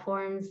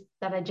platforms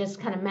that I just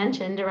kind of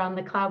mentioned around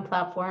the cloud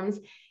platforms,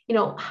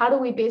 how do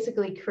we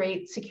basically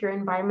create secure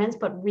environments,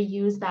 but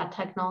reuse that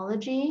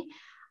technology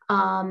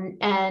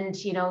and,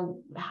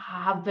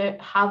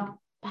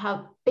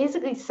 have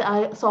basically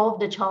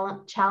solved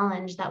the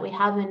challenge that we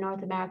have in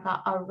North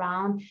America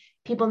around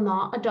people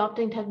not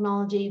adopting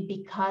technology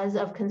because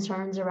of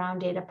concerns around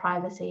data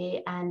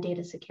privacy and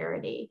data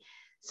security.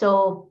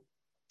 So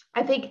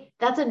I think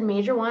that's a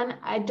major one.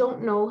 I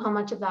don't know how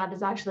much of that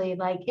is actually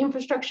like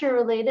infrastructure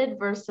related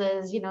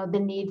versus, the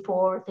need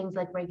for things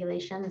like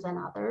regulations and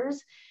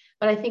others.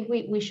 But I think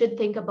we should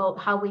think about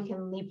how we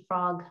can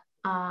leapfrog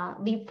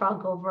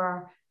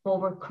over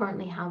what we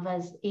currently have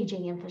as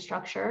aging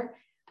infrastructure.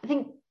 I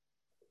think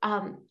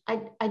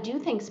I do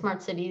think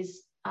smart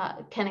cities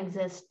can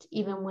exist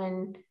even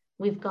when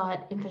we've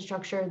got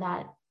infrastructure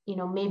that,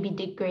 may be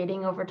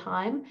degrading over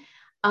time.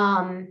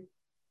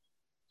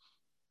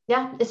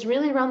 Yeah, it's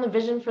really around the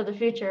vision for the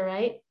future,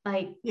 right?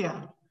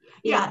 Yeah.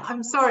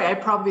 I'm sorry, I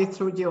probably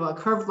threw you a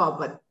curveball,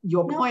 but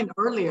your point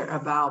earlier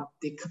about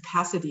the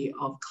capacity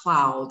of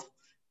cloud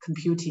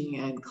computing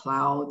and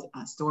cloud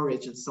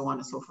storage and so on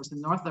and so forth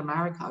in North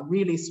America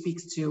really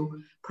speaks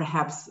to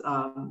perhaps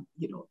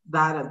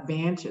that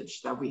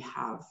advantage that we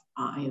have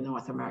in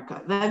North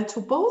America. Then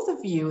to both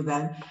of you,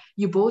 then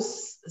you both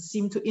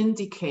seem to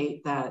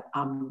indicate that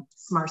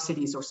smart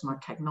cities or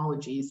smart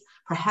technologies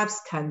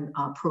perhaps can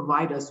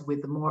provide us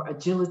with more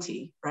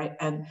agility, right?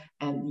 And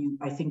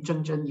I think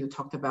Zhengzhen, you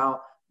talked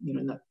about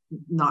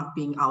not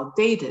being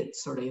outdated,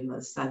 sort of in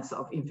the sense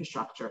of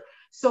infrastructure.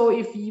 So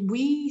if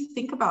we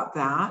think about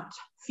that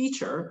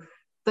feature,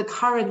 the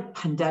current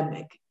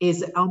pandemic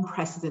is an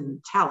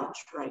unprecedented challenge,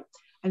 right?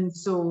 And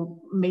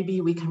so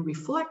maybe we can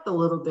reflect a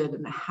little bit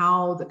on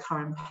how the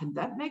current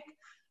pandemic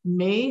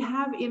may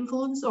have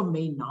influenced or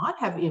may not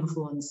have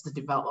influenced the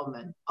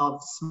development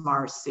of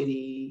smart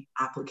city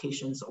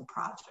applications or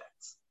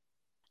projects.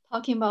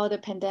 Talking about the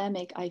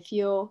pandemic, I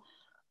feel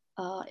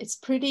it's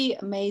pretty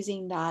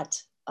amazing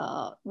that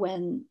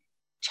when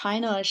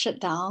China shut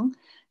down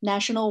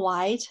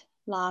nationwide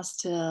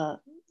last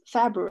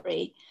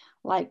February,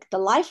 like the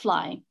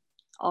lifeline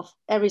of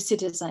every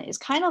citizen is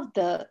kind of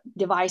the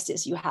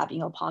devices you have in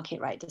your pocket,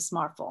 right? The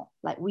smartphone,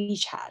 like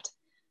WeChat.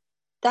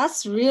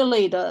 That's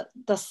really the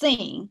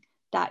thing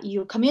that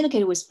you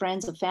communicate with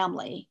friends and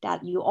family,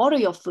 that you order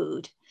your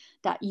food,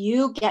 that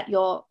you get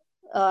your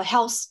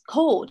health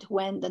code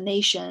when the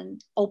nation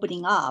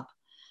opening up.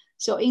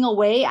 So in a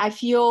way, I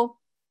feel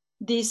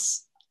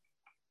this,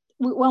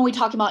 when we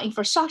talk about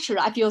infrastructure,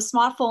 I feel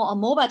smartphone or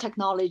mobile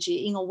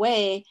technology in a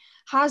way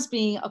has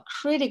been a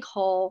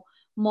critical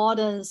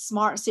modern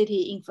smart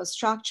city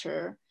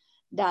infrastructure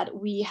that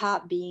we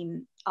have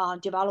been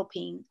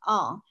developing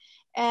on.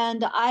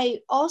 And I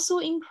also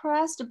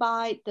impressed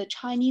by the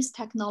Chinese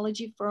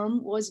technology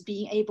firm was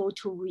being able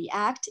to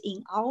react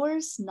in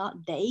hours,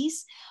 not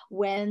days,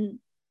 when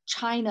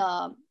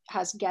China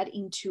has get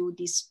into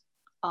this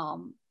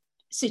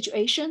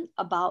situation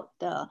about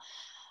the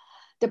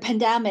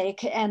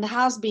pandemic, and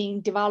has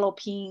been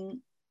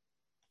developing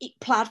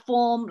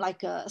platform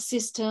like a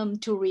system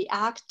to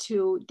react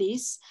to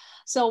this.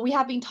 So we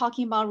have been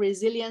talking about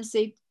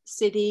resiliency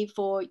city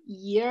for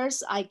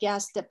years. I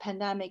guess the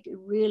pandemic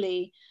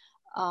really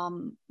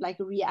like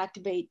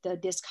reactivate the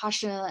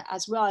discussion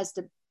as well as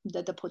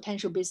the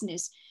potential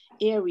business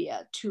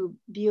area to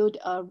build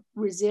a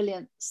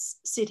resilient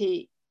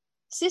city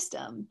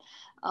system.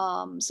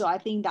 So I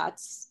think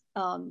that's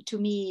to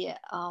me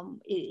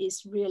it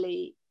is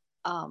really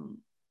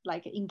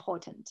like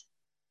important.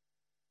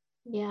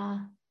 Yeah,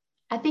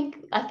 I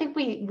think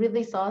we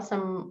really saw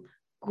some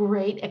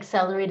great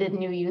accelerated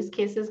new use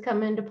cases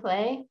come into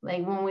play.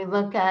 Like when we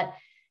look at,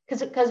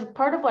 because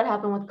part of what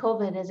happened with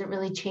COVID is it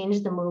really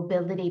changed the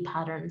mobility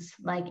patterns,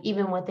 like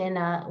even within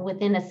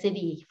a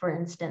city, for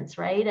instance,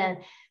 right? And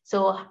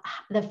so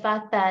the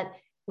fact that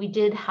we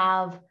did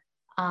have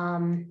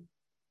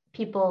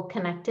people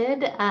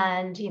connected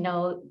and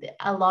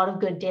a lot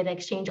of good data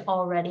exchange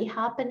already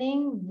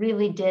happening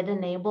really did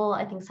enable,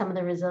 I think, some of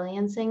the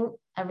resilience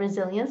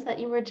that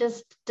you were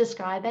just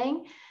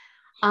describing.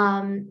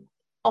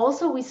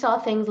 Also, we saw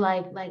things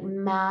like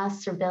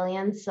mass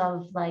surveillance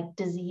of like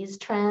disease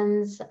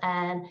trends,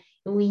 and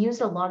we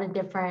used a lot of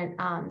different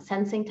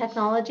sensing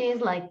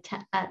technologies like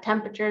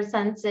temperature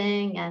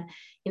sensing and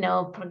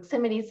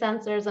proximity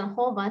sensors and a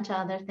whole bunch of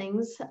other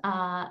things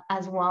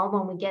as well.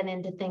 When we get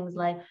into things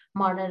like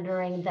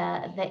monitoring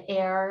the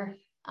air,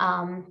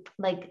 air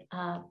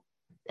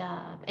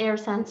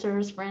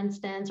sensors, for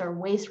instance, or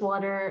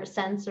wastewater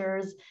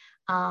sensors.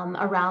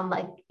 Around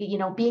like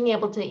being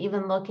able to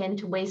even look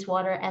into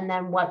wastewater and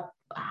then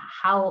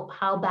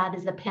how bad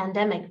is the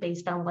pandemic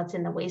based on what's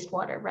in the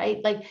wastewater,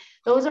 right? Like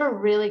those are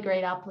really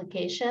great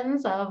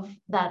applications of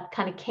that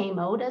kind of came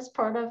out as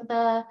part of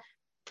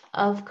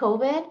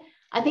COVID.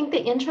 I think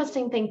the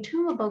interesting thing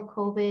too about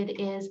COVID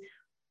is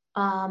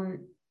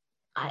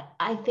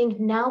I think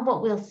now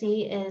what we'll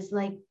see is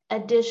like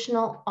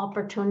additional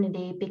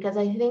opportunity, because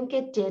I think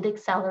it did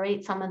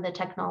accelerate some of the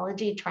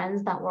technology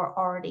trends that were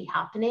already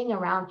happening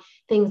around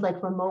things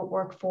like remote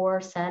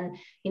workforce and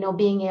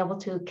being able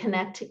to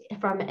connect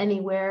from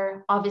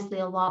anywhere. Obviously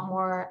a lot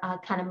more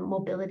kind of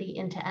mobility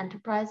into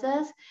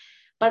enterprises.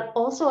 But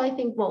also I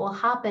think what will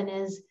happen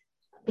is,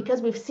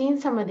 because we've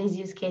seen some of these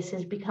use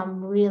cases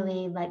become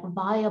really like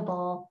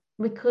viable,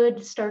 we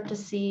could start to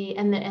see,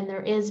 and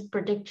there is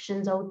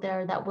predictions out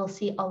there that we'll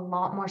see a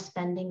lot more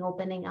spending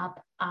opening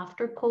up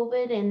after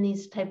COVID in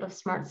these type of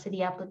smart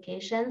city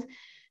applications.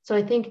 So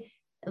I think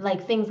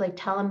like things like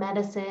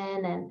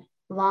telemedicine and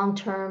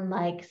long-term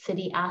like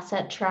city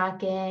asset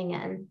tracking,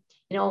 and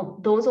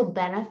those will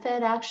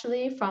benefit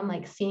actually from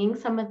like seeing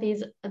some of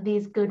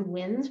these good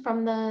wins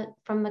from the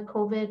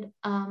COVID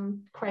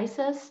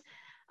crisis.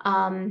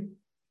 And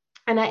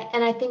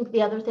I think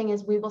the other thing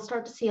is we will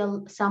start to see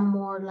some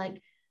more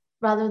like,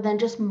 rather than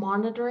just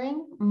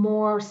monitoring,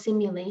 more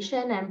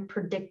simulation and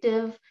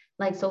predictive,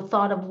 like so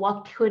thought of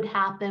what could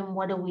happen,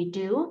 what do we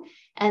do?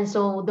 And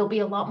so there'll be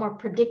a lot more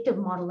predictive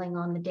modeling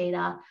on the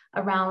data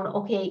around,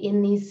 okay,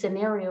 in these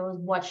scenarios,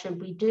 what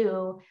should we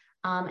do?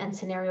 and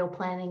scenario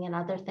planning and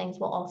other things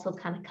will also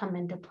kind of come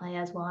into play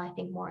as well, I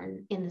think, more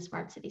in the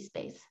smart city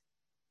space.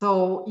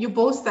 So you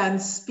both then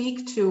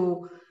speak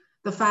to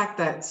the fact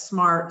that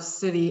smart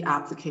city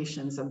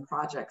applications and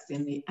projects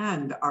in the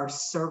end are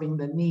serving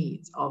the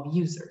needs of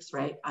users,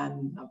 right?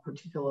 And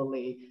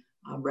particularly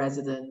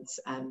residents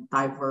and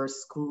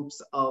diverse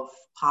groups of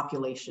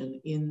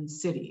population in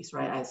cities,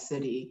 right? As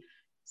cities,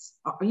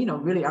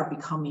 really are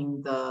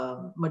becoming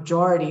the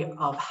majority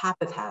of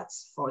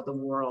habitats for the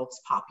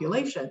world's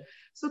population.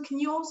 So can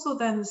you also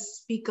then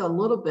speak a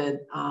little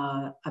bit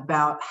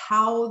about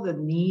how the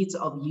needs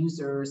of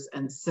users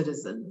and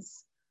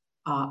citizens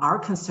are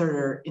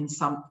considered in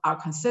some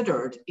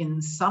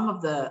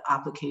of the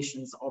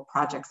applications or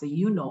projects that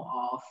you know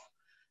of,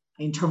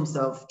 in terms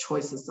of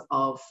choices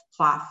of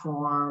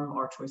platform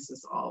or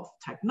choices of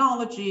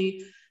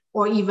technology,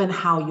 or even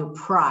how you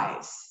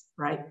price,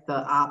 right,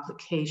 the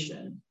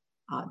application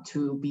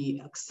to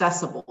be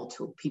accessible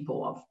to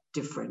people of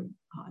different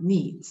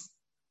needs?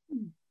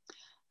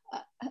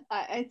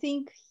 I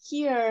think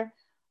here,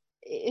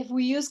 if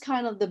we use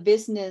kind of the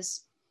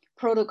business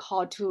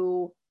protocol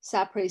to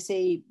separate,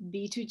 say,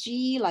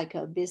 B2G, like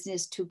a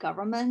business to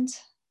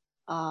government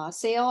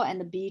sale,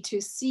 and the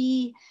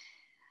B2C,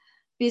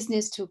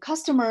 business to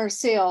customer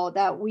sale,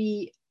 that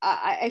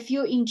I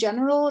feel in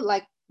general,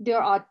 like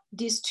there are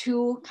these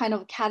two kind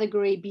of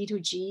category.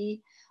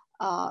 B2G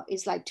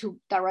is like to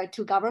direct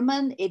to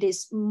government. It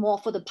is more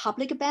for the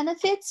public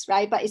benefits,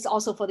 right? But it's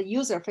also for the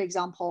user. For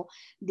example,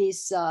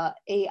 these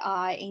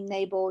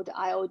AI-enabled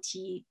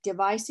IoT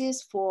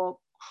devices for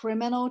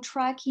criminal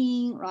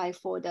tracking, right?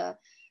 For the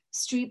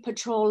street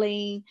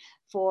patrolling,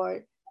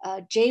 for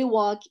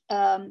jaywalk,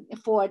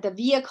 for the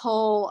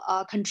vehicle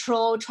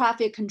control,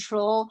 traffic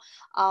control,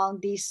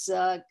 this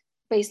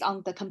based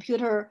on the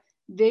computer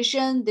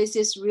vision. This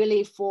is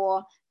really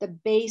for the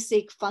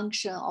basic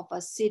function of a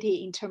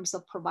city in terms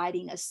of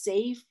providing a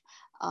safe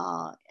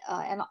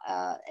and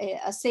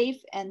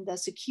a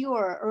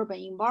secure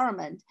urban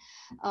environment.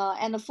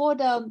 And for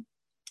the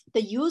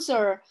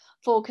user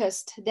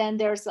focused, then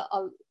there's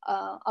a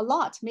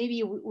lot.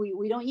 Maybe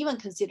we don't even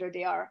consider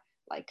they are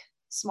like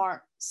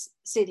smart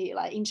city.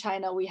 Like in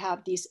China, we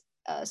have these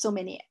so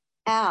many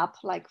app,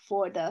 like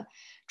for the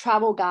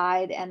travel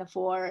guide and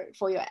for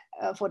the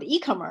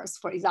e-commerce,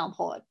 for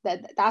example,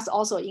 that's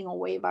also in a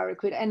way very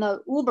quick. And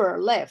the Uber,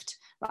 Lyft,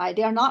 right?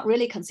 They are not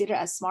really considered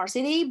as smart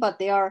city, but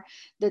they are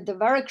the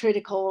very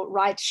critical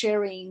ride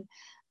sharing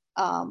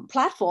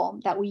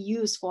platform that we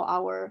use for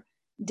our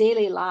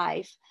daily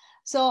life.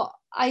 So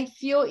I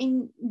feel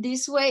in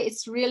this way,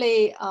 it's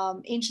really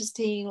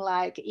interesting.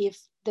 Like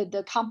if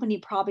the company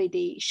probably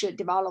they should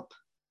develop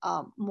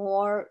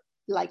more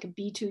like a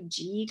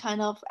B2G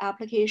kind of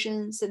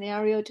application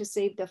scenario to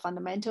save the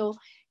fundamental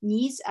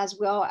needs, as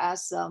well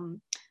as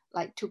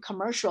like to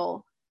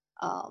commercial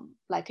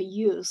like a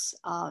use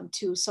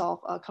to solve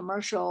a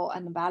commercial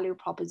and value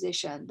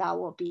proposition that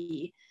will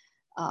be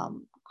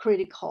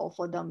critical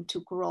for them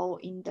to grow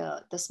in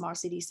the smart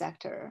city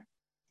sector.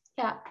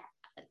 Yeah,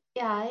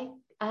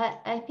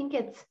 I think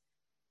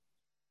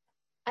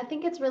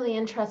it's really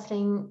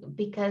interesting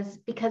because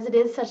it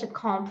is such a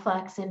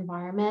complex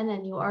environment,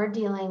 and you are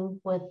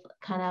dealing with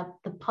kind of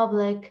the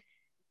public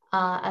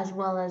as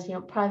well as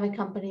private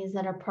companies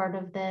that are part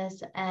of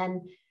this.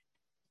 And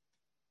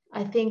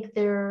I think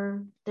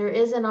there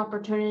is an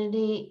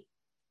opportunity,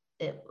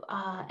 and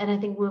I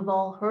think we've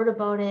all heard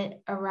about it,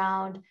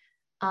 around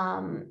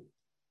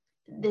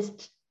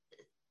this,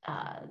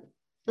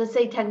 let's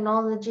say,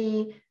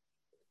 technology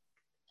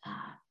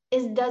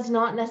does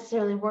not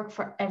necessarily work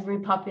for every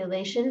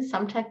population.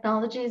 Some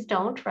technologies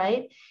don't,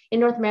 right?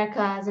 In North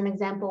America, as an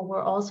example,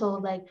 we're also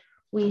like,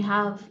 we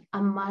have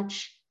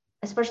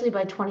especially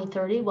by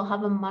 2030, we'll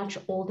have a much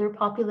older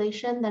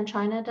population than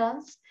China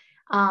does,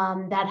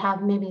 that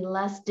have maybe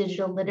less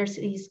digital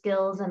literacy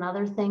skills and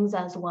other things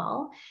as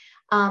well.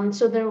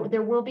 So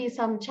there will be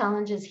some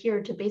challenges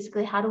here to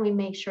basically, how do we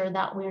make sure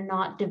that we're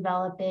not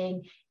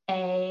developing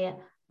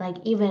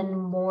even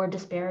more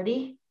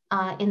disparity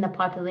in the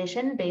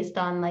population based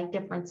on like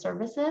different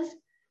services.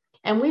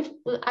 And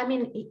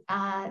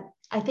I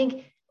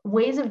think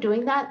ways of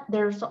doing that,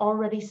 there's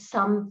already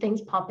some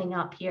things popping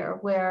up here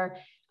where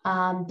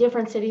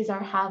different cities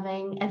are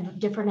having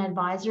different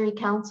advisory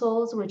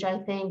councils, which I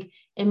think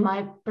in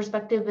my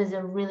perspective is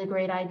a really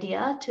great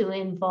idea, to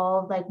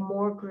involve like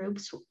more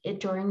groups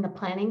during the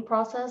planning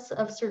process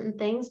of certain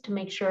things to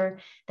make sure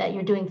that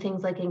you're doing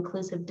things like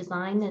inclusive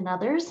design and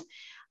others.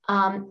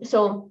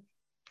 So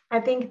I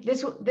think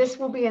this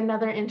will be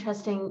another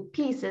interesting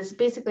piece, is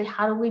basically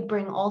how do we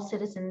bring all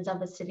citizens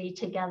of a city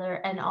together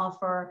and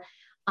offer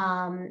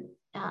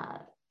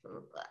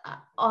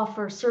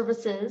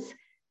services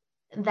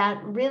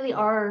that really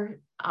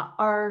are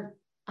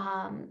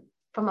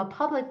from a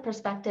public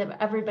perspective,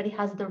 everybody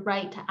has the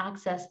right to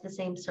access the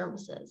same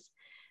services.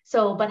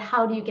 So, but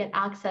how do you get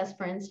access,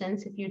 for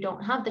instance, if you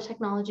don't have the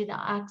technology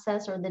to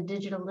access or the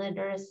digital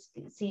literacy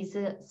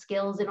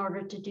skills in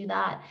order to do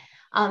that?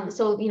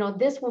 So,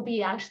 this will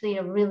be actually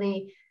a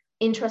really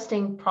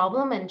interesting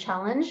problem and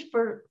challenge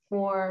for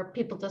for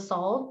people to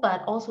solve,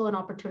 but also an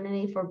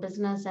opportunity for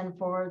business and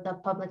for the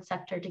public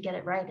sector to get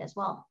it right as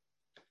well.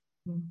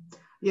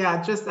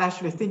 Yeah, just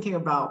actually thinking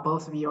about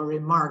both of your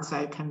remarks,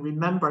 I can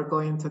remember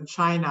going to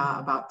China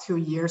about 2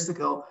 years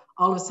ago.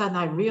 All of a sudden,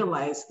 I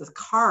realized the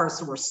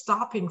cars were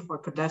stopping for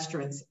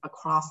pedestrians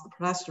across the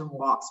pedestrian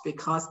walks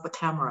because the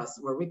cameras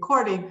were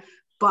recording.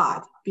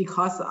 But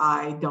because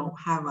I don't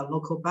have a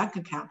local bank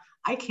account,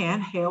 I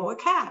can't hail a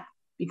cab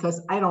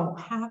because I don't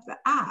have the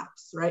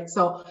apps, right?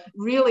 So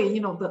really,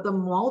 the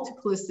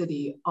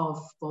multiplicity of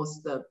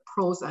both the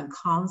pros and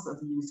cons of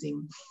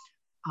using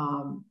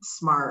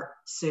smart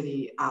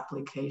city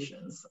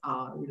applications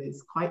really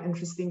is quite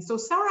interesting. So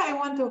Sarah, I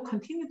want to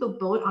continue to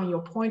build on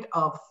your point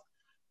of,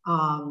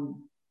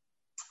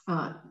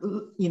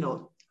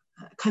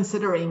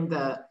 considering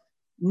the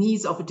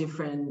needs of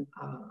different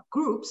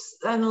groups,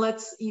 and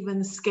let's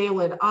even scale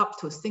it up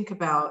to think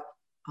about,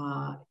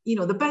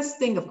 the best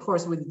thing, of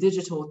course, with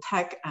digital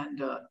tech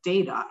and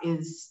data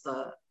is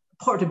the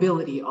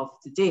portability of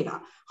the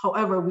data.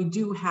 However, we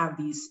do have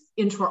these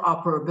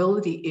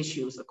interoperability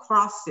issues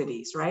across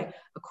cities, right?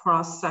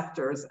 Across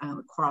sectors and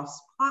across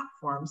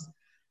platforms.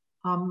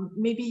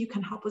 Maybe you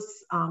can help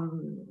us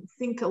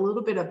think a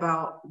little bit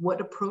about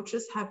what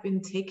approaches have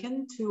been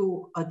taken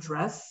to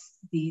address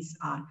these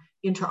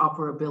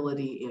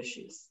interoperability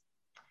issues.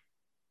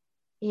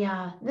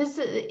 Yeah,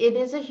 it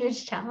is a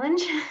huge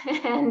challenge,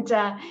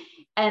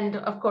 and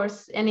of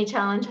course, any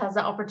challenge has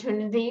an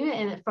opportunity,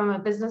 and from a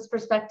business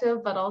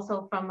perspective, but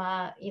also from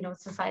a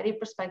society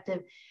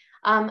perspective.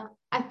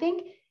 I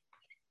think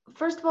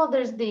first of all,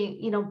 there's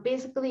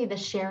basically the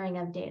sharing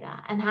of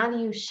data, and how do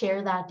you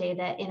share that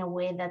data in a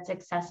way that's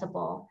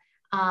accessible,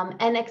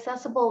 and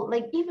accessible,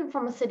 like even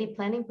from a city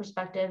planning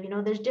perspective.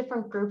 There's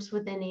different groups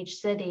within each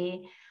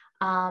city,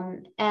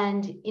 and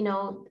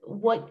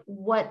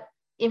what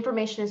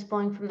information is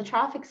flowing from the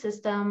traffic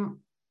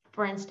system,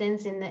 for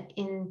instance,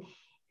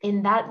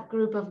 in that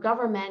group of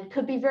government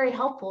could be very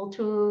helpful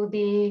to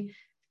the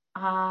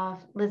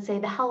let's say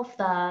the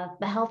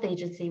health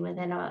agency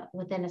within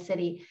a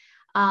city.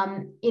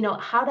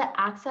 How to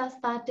access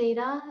that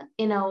data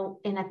in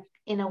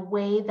a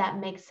way that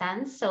makes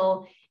sense.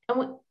 So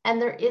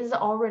and there is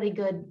already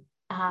good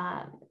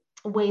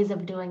ways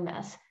of doing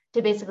this,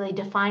 to basically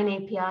define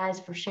APIs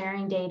for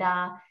sharing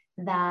data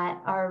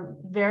that are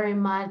very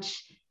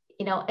much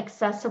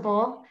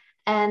accessible,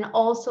 and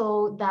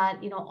also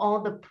that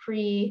all the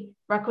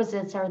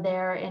prerequisites are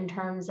there in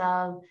terms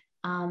of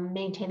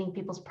maintaining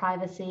people's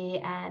privacy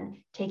and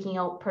taking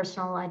out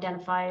personal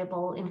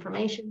identifiable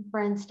information,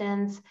 for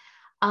instance.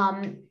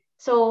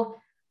 So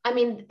I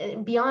mean,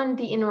 beyond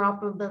the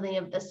interoperability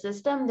of the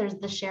system, there's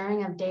the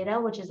sharing of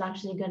data, which is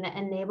actually going to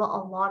enable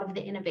a lot of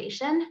the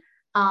innovation.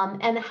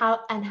 And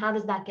how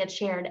does that get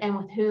shared, and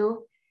with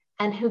who?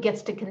 And who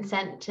gets to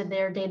consent to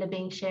their data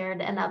being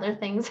shared, and other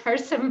things are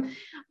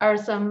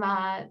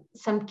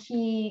some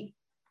key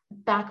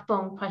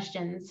backbone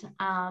questions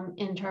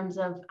in terms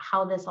of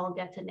how this all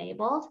gets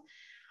enabled.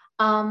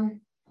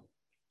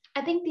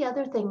 I think the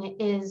other thing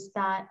is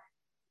that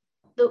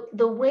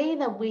the way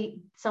that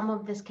some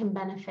of this can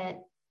benefit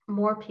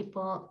more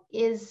people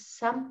is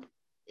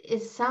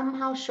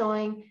somehow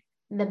showing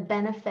the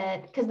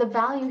benefit, because the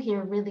value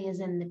here really is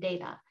in the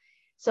data.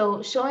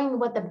 So showing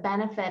what the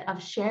benefit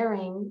of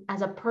sharing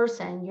as a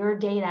person your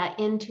data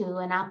into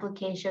an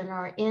application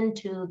or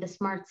into the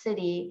smart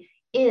city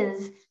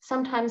is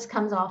sometimes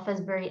comes off as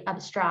very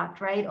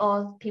abstract, right?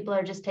 Oh, people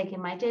are just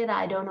taking my data,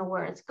 I don't know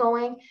where it's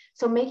going.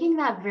 So making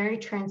that very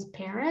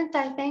transparent,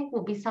 I think,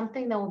 will be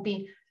something that will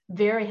be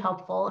very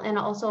helpful, and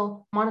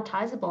also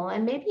monetizable,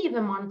 and maybe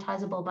even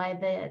monetizable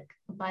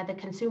by the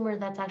consumer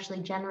that's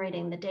actually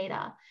generating the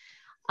data.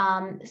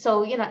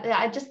 So,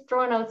 I just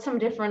thrown out some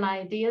different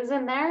ideas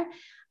in there.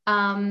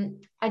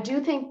 I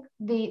do think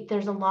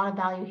there's a lot of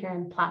value here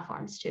in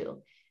platforms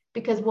too,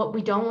 because what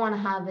we don't want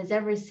to have is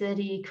every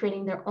city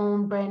creating their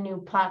own brand new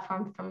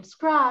platform from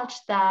scratch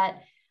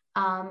that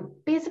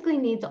basically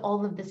needs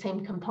all of the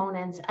same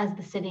components as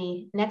the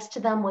city next to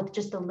them with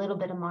just a little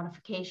bit of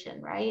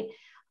modification, right?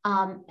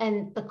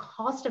 And the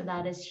cost of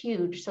that is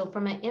huge. So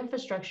from an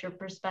infrastructure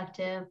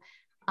perspective,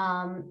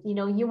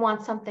 you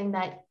want something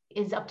that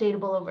is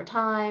updatable over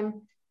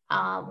time,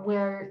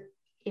 where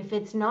if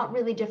it's not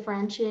really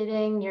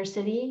differentiating your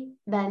city,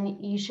 then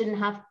you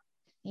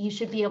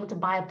should be able to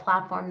buy a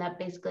platform that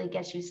basically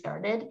gets you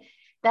started.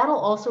 That'll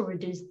also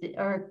reduce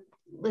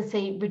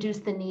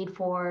the need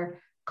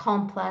for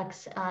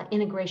complex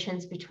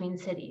integrations between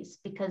cities,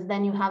 because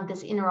then you have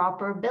this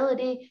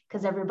interoperability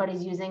because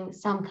everybody's using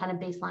some kind of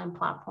baseline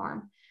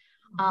platform.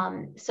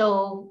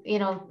 So,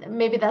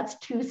 maybe that's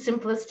too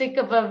simplistic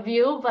of a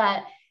view,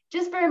 but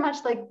just very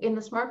much like in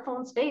the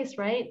smartphone space,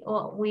 right?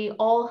 We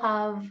all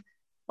have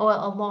a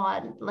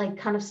lot like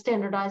kind of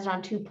standardized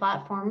on two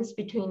platforms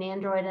between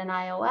Android and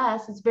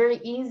iOS. It's very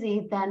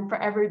easy then for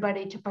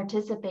everybody to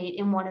participate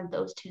in one of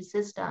those two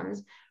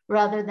systems,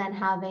 rather than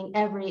having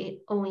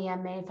every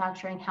OEM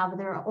manufacturing have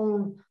their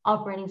own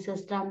operating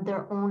system,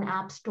 their own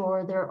app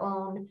store, their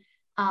own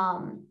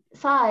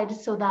side,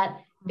 so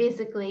that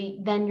basically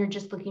then you're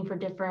just looking for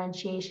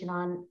differentiation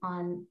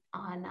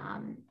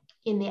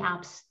in the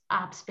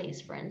app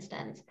space, for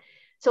instance.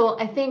 So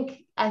I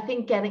think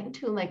getting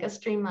to like a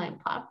streamlined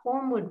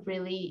platform would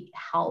really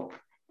help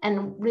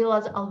and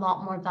realize a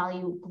lot more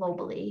value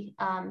globally.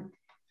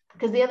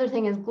 Because the other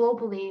thing is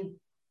globally,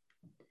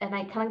 and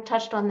I kind of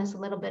touched on this a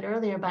little bit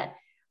earlier, but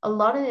a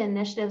lot of the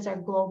initiatives are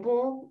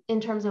global in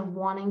terms of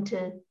wanting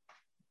to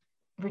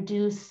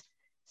reduce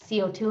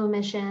CO2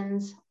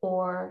 emissions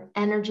or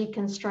energy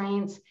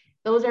constraints.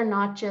 Those are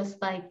not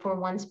just like for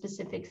one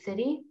specific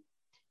city.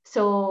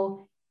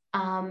 So,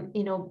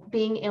 you know,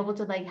 being able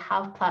to like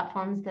have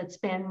platforms that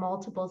span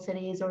multiple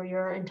cities or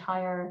your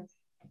entire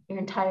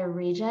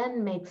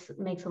region makes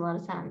a lot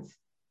of sense.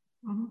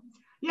 Mm-hmm.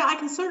 Yeah, I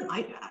can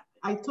certainly,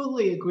 I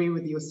totally agree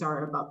with you,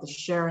 Sarah, about the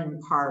sharing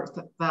part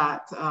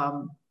that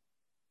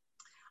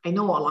I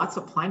know lots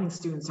of planning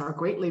students are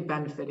greatly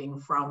benefiting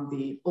from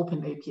the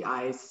open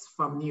APIs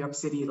from New York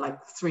City, like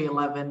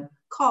 311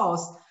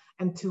 calls,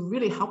 and to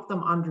really help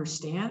them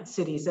understand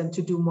cities and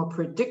to do more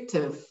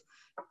predictive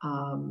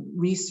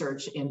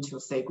research into,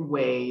 say,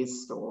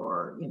 waste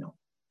or, you know,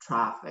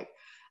 traffic.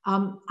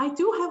 I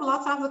do have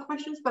lots of other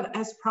questions, but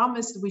as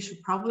promised, we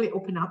should probably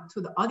open up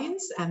to the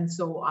audience. And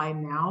so I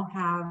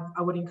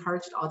would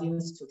encourage the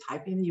audience to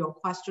type in your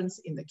questions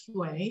in the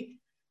Q&A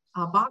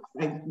box.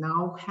 I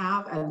now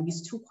have at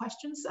least 2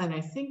 questions. And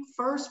I think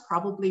first,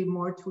 probably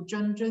more to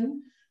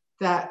Zhengzhen,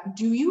 that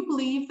do you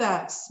believe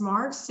that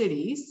smart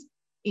cities,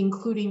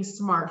 including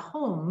smart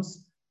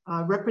homes,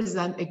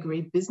 represent a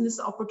great business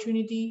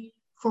opportunity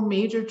for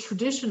major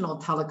traditional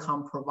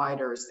telecom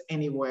providers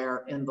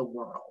anywhere in the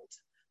world?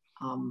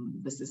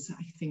 This is,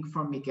 I think,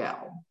 from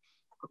Miguel,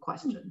 a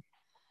question.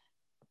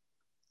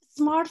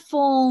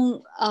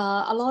 Smartphone,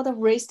 a lot of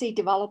real estate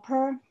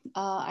developer,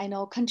 I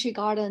know Country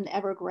Garden,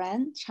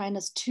 Evergrande,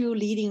 China's 2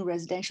 leading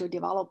residential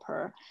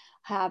developer,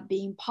 have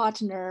been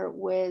partnered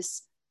with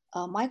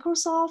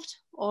Microsoft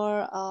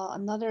or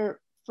another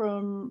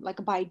firm like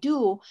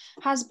Baidu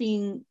has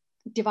been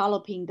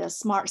developing the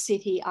smart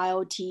city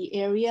IoT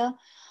area.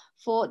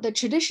 For the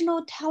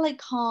traditional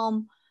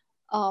telecom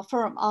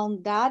firm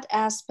on that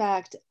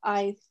aspect,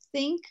 I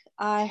think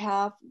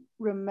I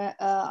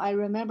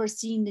remember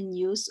seeing the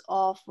news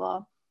of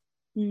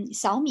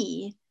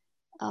Xiaomi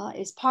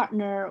is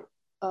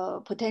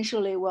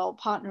potentially will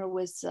partner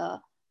with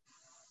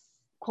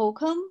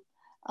Qualcomm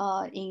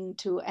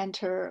to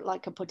enter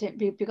like a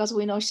potential, because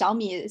we know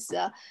Xiaomi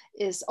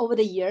is over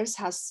the years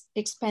has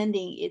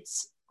expanding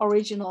its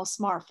original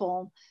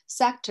smartphone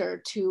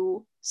sector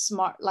to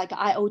smart like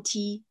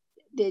IoT.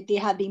 They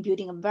have been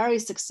building a very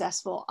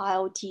successful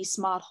IoT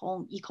smart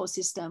home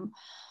ecosystem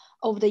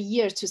over the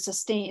years to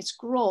sustain its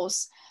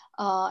growth,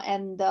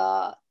 and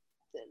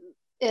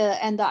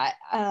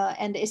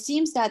it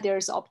seems that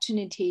there's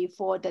opportunity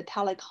for the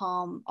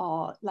telecom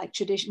or like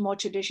more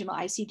traditional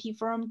ICT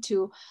firm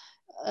to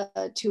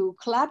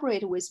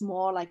collaborate with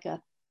more like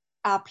a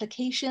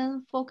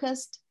application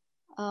focused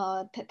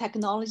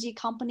technology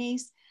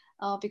companies,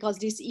 because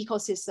this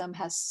ecosystem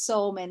has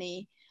so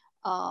many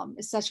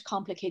such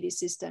complicated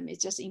system.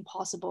 It's just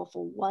impossible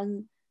for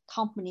one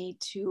company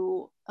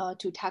to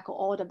tackle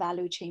all the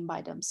value chain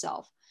by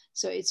themselves.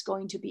 So it's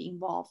going to be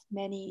involve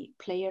many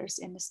players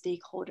and the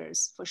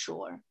stakeholders for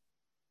sure.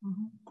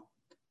 Mm-hmm.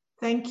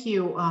 Thank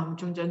you,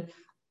 Zhengzhen.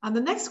 And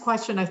the next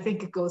question, I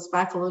think it goes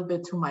back a little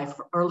bit to my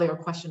earlier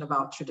question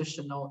about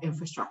traditional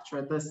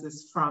infrastructure. This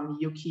is from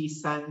Yuki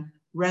Sen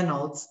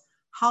Reynolds.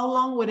 How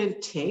long would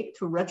it take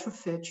to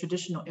retrofit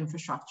traditional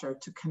infrastructure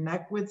to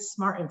connect with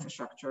smart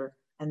infrastructure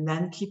and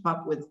then keep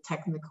up with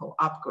technical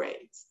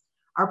upgrades?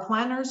 Are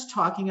planners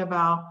talking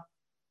about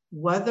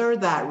whether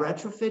that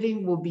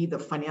retrofitting will be the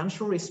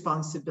financial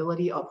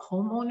responsibility of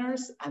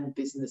homeowners and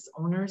business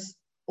owners,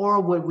 or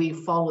would we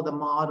follow the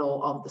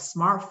model of the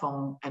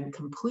smartphone and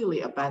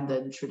completely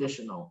abandon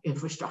traditional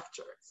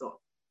infrastructure? So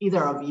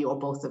either of you or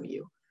both of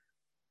you.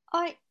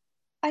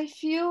 I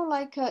feel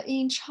like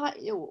in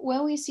China,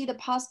 when we see the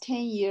past 10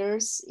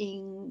 years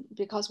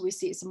because we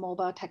see it's a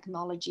mobile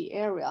technology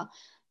area,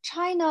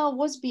 China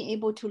was being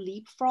able to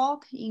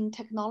leapfrog in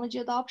technology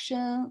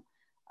adoption.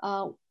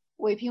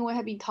 Weiping, we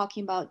have been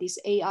talking about this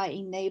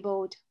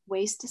AI-enabled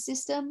waste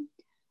system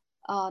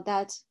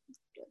that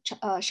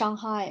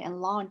Shanghai and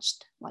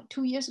launched like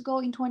 2 years ago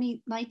in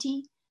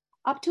 2019.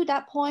 Up to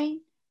that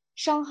point,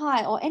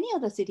 Shanghai or any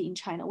other city in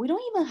China, we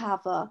don't even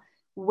have a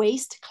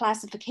waste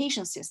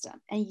classification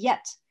system, and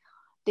yet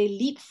they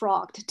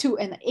leapfrogged to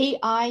an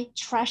AI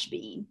trash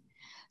bin.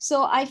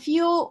 So I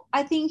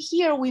think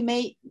here we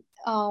may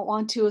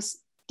want to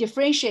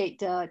differentiate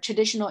the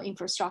traditional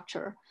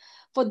infrastructure.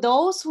 For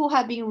those who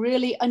have been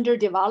really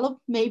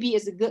underdeveloped, maybe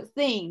it's a good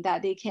thing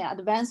that they can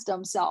advance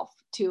themselves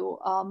to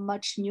a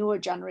much newer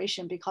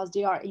generation because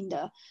they are in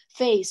the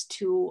phase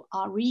to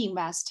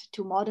reinvest,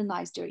 to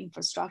modernize their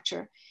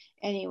infrastructure.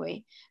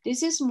 Anyway,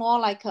 this is more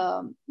like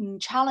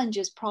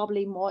challenges,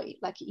 probably more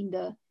like in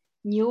the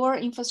newer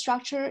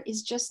infrastructure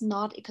is just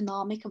not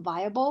economic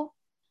viable.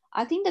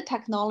 I think the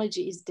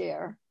technology is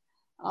there.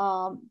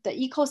 The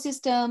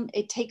ecosystem,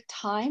 it takes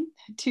time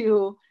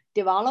to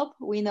develop.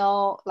 We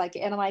know, like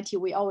at MIT,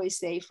 we always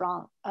say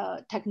from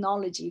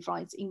technology, from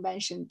its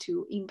invention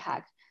to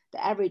impact,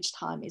 the average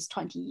time is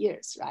 20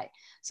 years, right?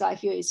 So I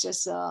feel it's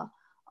just,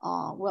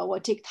 will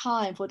take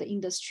time for the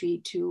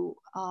industry to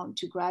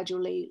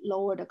gradually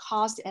lower the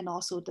cost, and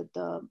also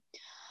the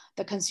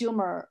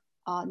consumer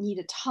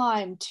need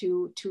time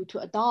to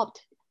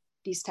adopt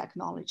this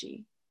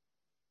technology.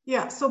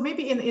 Yeah, so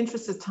maybe in the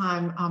interest of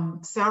time,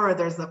 Sarah,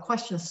 there's a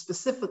question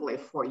specifically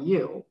for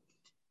you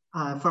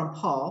from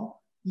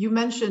Paul. You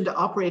mentioned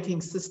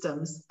operating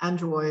systems,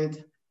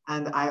 Android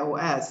and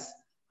iOS.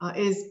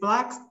 Is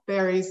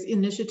BlackBerry's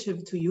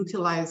initiative to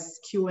utilize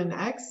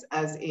QNX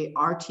as a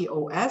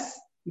RTOS?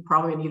 You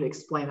probably need to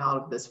explain all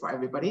of this for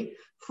everybody,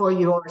 for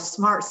your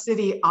smart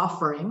city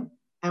offering.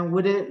 And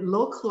would it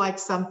look like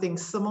something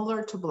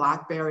similar to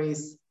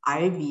BlackBerry's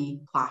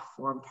Ivy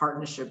platform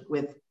partnership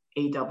with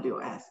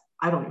AWS?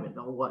 I don't even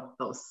know what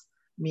those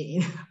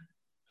mean.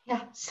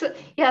 Yeah,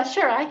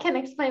 sure. I can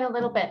explain a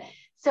little bit.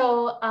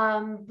 So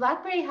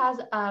BlackBerry has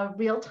a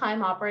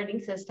real-time operating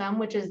system,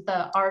 which is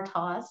the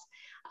RTOS,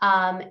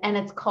 and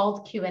it's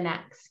called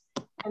QNX.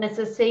 And it's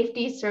a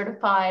safety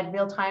certified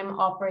real-time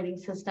operating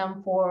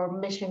system for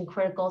mission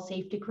critical,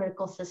 safety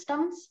critical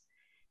systems.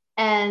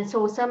 And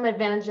so some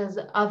advantages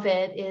of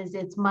it is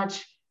it's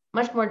much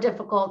more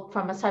difficult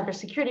from a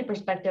cybersecurity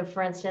perspective.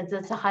 For instance,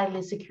 it's a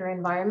highly secure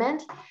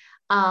environment.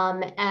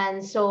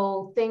 And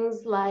so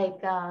things like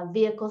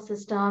vehicle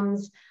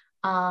systems,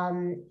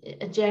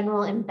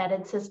 general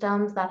embedded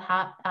systems that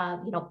have,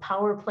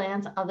 power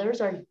plants,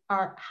 others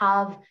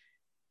have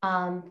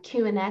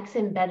QNX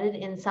embedded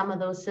in some of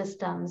those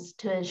systems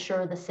to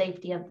ensure the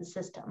safety of the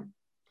system.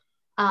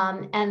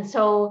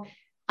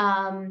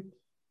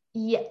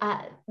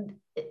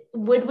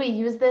 Would we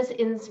use this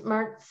in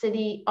smart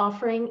city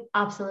offering?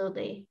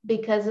 Absolutely,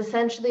 because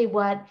essentially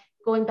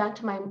going back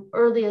to my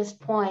earliest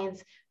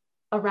points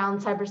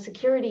around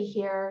cybersecurity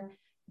here,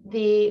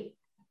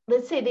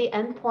 let's say the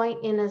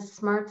endpoint in a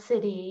smart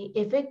city,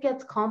 if it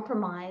gets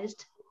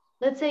compromised,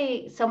 let's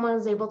say someone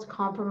is able to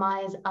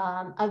compromise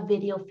a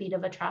video feed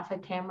of a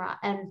traffic camera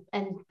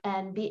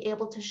and be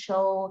able to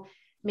show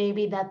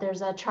maybe that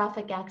there's a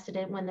traffic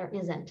accident when there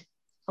isn't,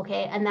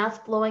 okay? And that's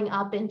flowing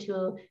up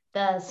into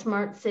the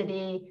smart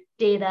city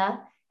data,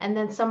 and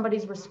then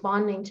somebody's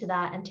responding to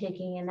that and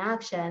taking an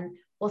action.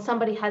 Well,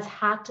 somebody has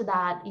hacked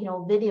that,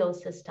 video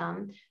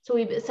system. So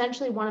we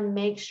essentially want to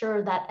make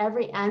sure that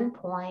every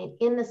endpoint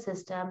in the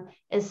system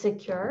is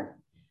secure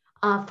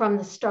from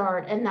the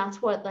start. And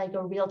that's what like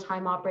a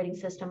real-time operating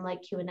system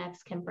like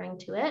QNX can bring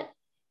to it.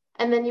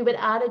 And then you would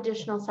add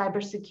additional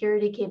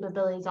cybersecurity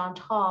capabilities on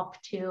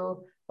top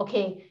to,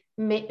 okay,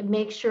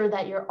 make sure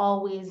that you're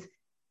always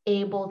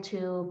able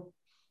to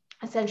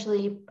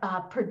essentially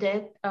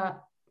protect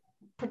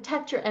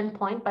your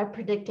endpoint by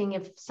predicting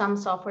if some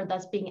software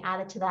that's being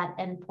added to that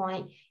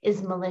endpoint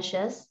is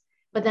malicious,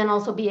 but then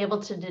also be able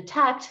to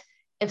detect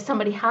if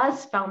somebody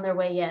has found their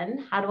way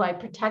in. How do I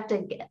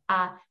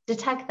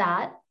detect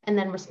that and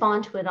then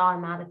respond to it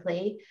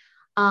automatically?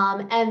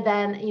 And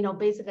then,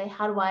 basically,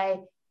 how do I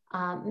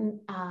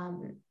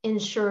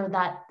ensure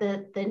that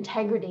the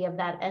integrity of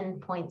that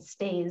endpoint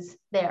stays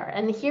there?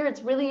 And here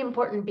it's really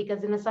important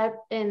because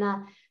in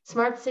a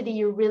smart city,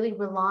 you're really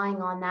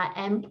relying on that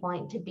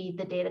endpoint to be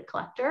the data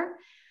collector.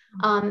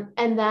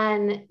 And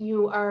then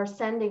you are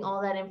sending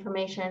all that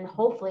information,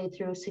 hopefully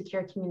through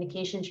secure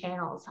communication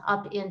channels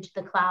up into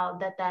the cloud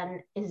that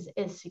then is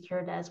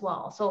secured as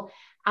well. So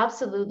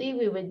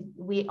absolutely,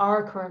 we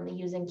are currently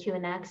using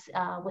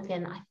QNX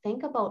within, I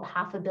think, about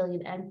 500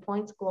 million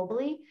endpoints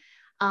globally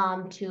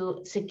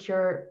to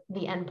secure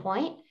the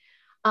endpoint.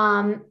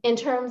 In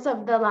terms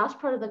of the last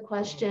part of the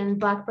question,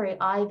 BlackBerry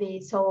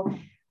Ivy. So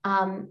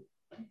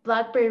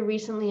BlackBerry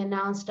recently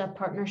announced a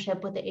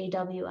partnership with the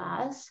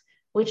AWS,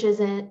 which is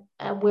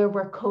where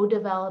we're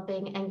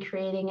co-developing and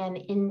creating an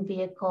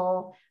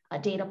in-vehicle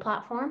data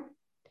platform.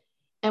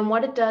 And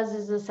what it does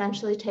is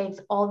essentially takes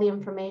all the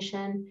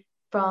information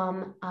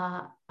from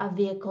a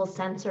vehicle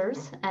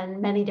sensors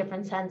and many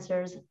different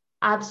sensors,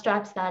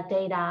 abstracts that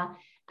data,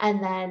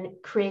 and then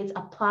creates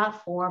a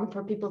platform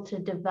for people to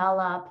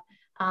develop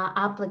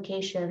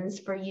applications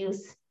for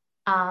use.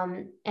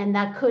 And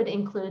that could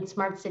include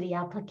smart city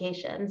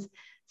applications.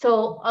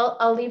 So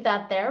I'll leave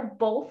that there.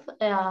 Both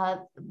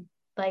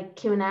like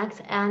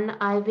QNX and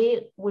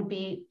Ivy would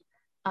be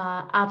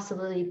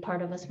absolutely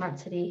part of a smart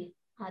city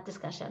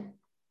discussion.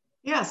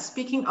 Yeah,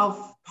 speaking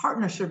of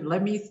partnership,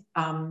 let me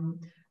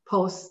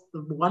pose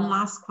one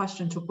last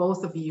question to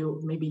both of you.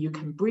 Maybe you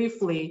can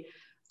briefly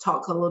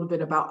talk a little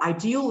bit about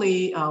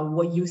ideally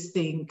what you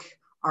think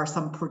are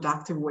some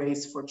productive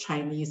ways for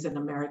Chinese and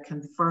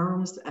American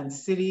firms and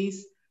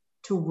cities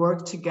to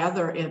work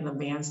together in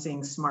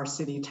advancing smart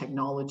city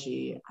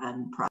technology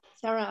and practice.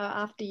 Sarah,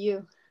 after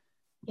you.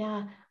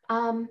 Yeah,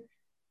 I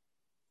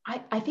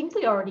think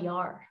we already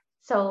are.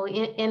 So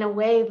in a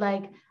way,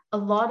 like a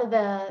lot of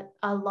the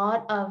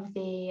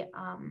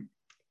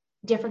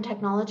different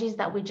technologies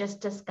that we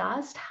just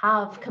discussed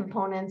have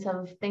components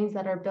of things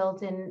that are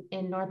built in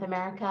North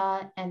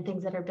America and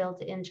things that are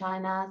built in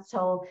China.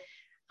 So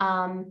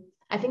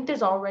I think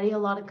there's already a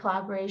lot of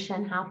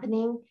collaboration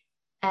happening,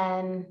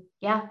 and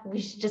yeah,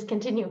 we should just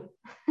continue.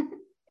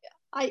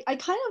 I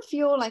kind of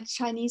feel like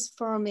Chinese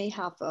firm may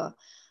have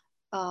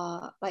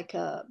like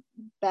a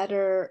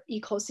better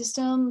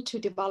ecosystem to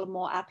develop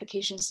more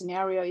application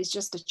scenario. It's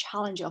just the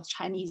challenge of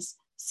Chinese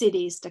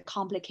cities, the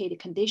complicated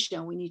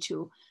condition we need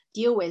to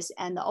deal with.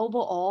 And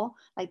overall,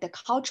 like the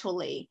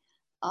culturally,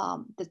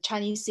 the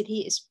Chinese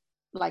city is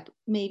like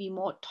maybe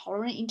more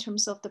tolerant in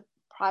terms of the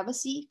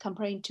privacy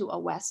comparing to a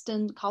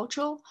Western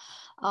culture.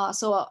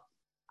 So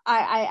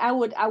I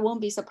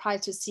won't be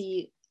surprised to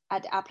see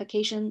at the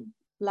application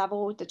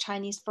level the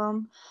Chinese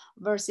firm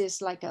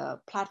versus like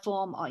a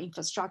platform or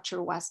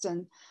infrastructure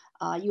Western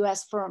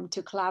US firm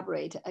to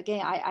collaborate.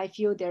 Again, I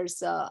feel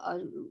there's a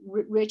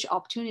rich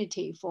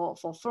opportunity for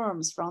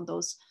firms from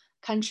those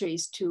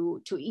countries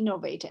to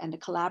innovate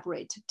and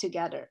collaborate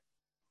together.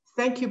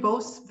 Thank you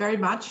both very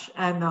much.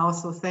 And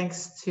also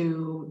thanks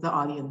to the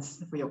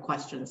audience for your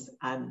questions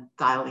and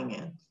dialing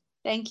in.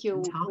 Thank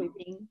you,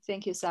 Weiping.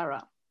 Thank you,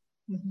 Sarah.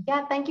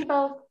 Yeah, thank you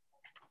both.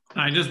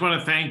 I just want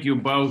to thank you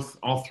both,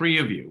 all three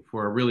of you,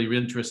 for a really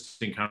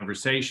interesting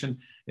conversation.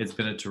 It's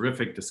been a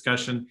terrific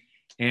discussion.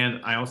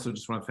 And I also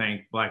just want to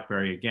thank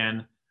BlackBerry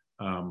again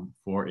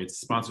for its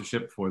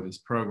sponsorship for this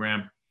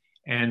program.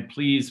 And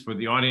please, for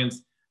the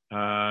audience,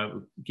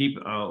 keep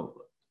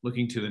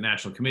looking to the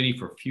National Committee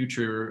for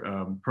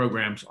future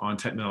programs on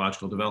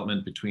technological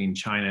development between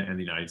China and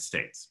the United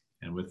States.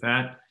 And with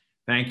that,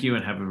 thank you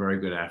and have a very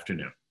good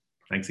afternoon.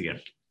 Thanks again.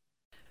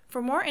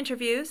 For more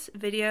interviews,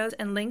 videos,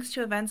 and links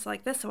to events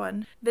like this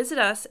one, visit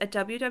us at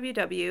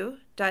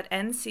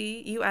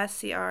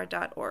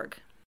www.ncuscr.org.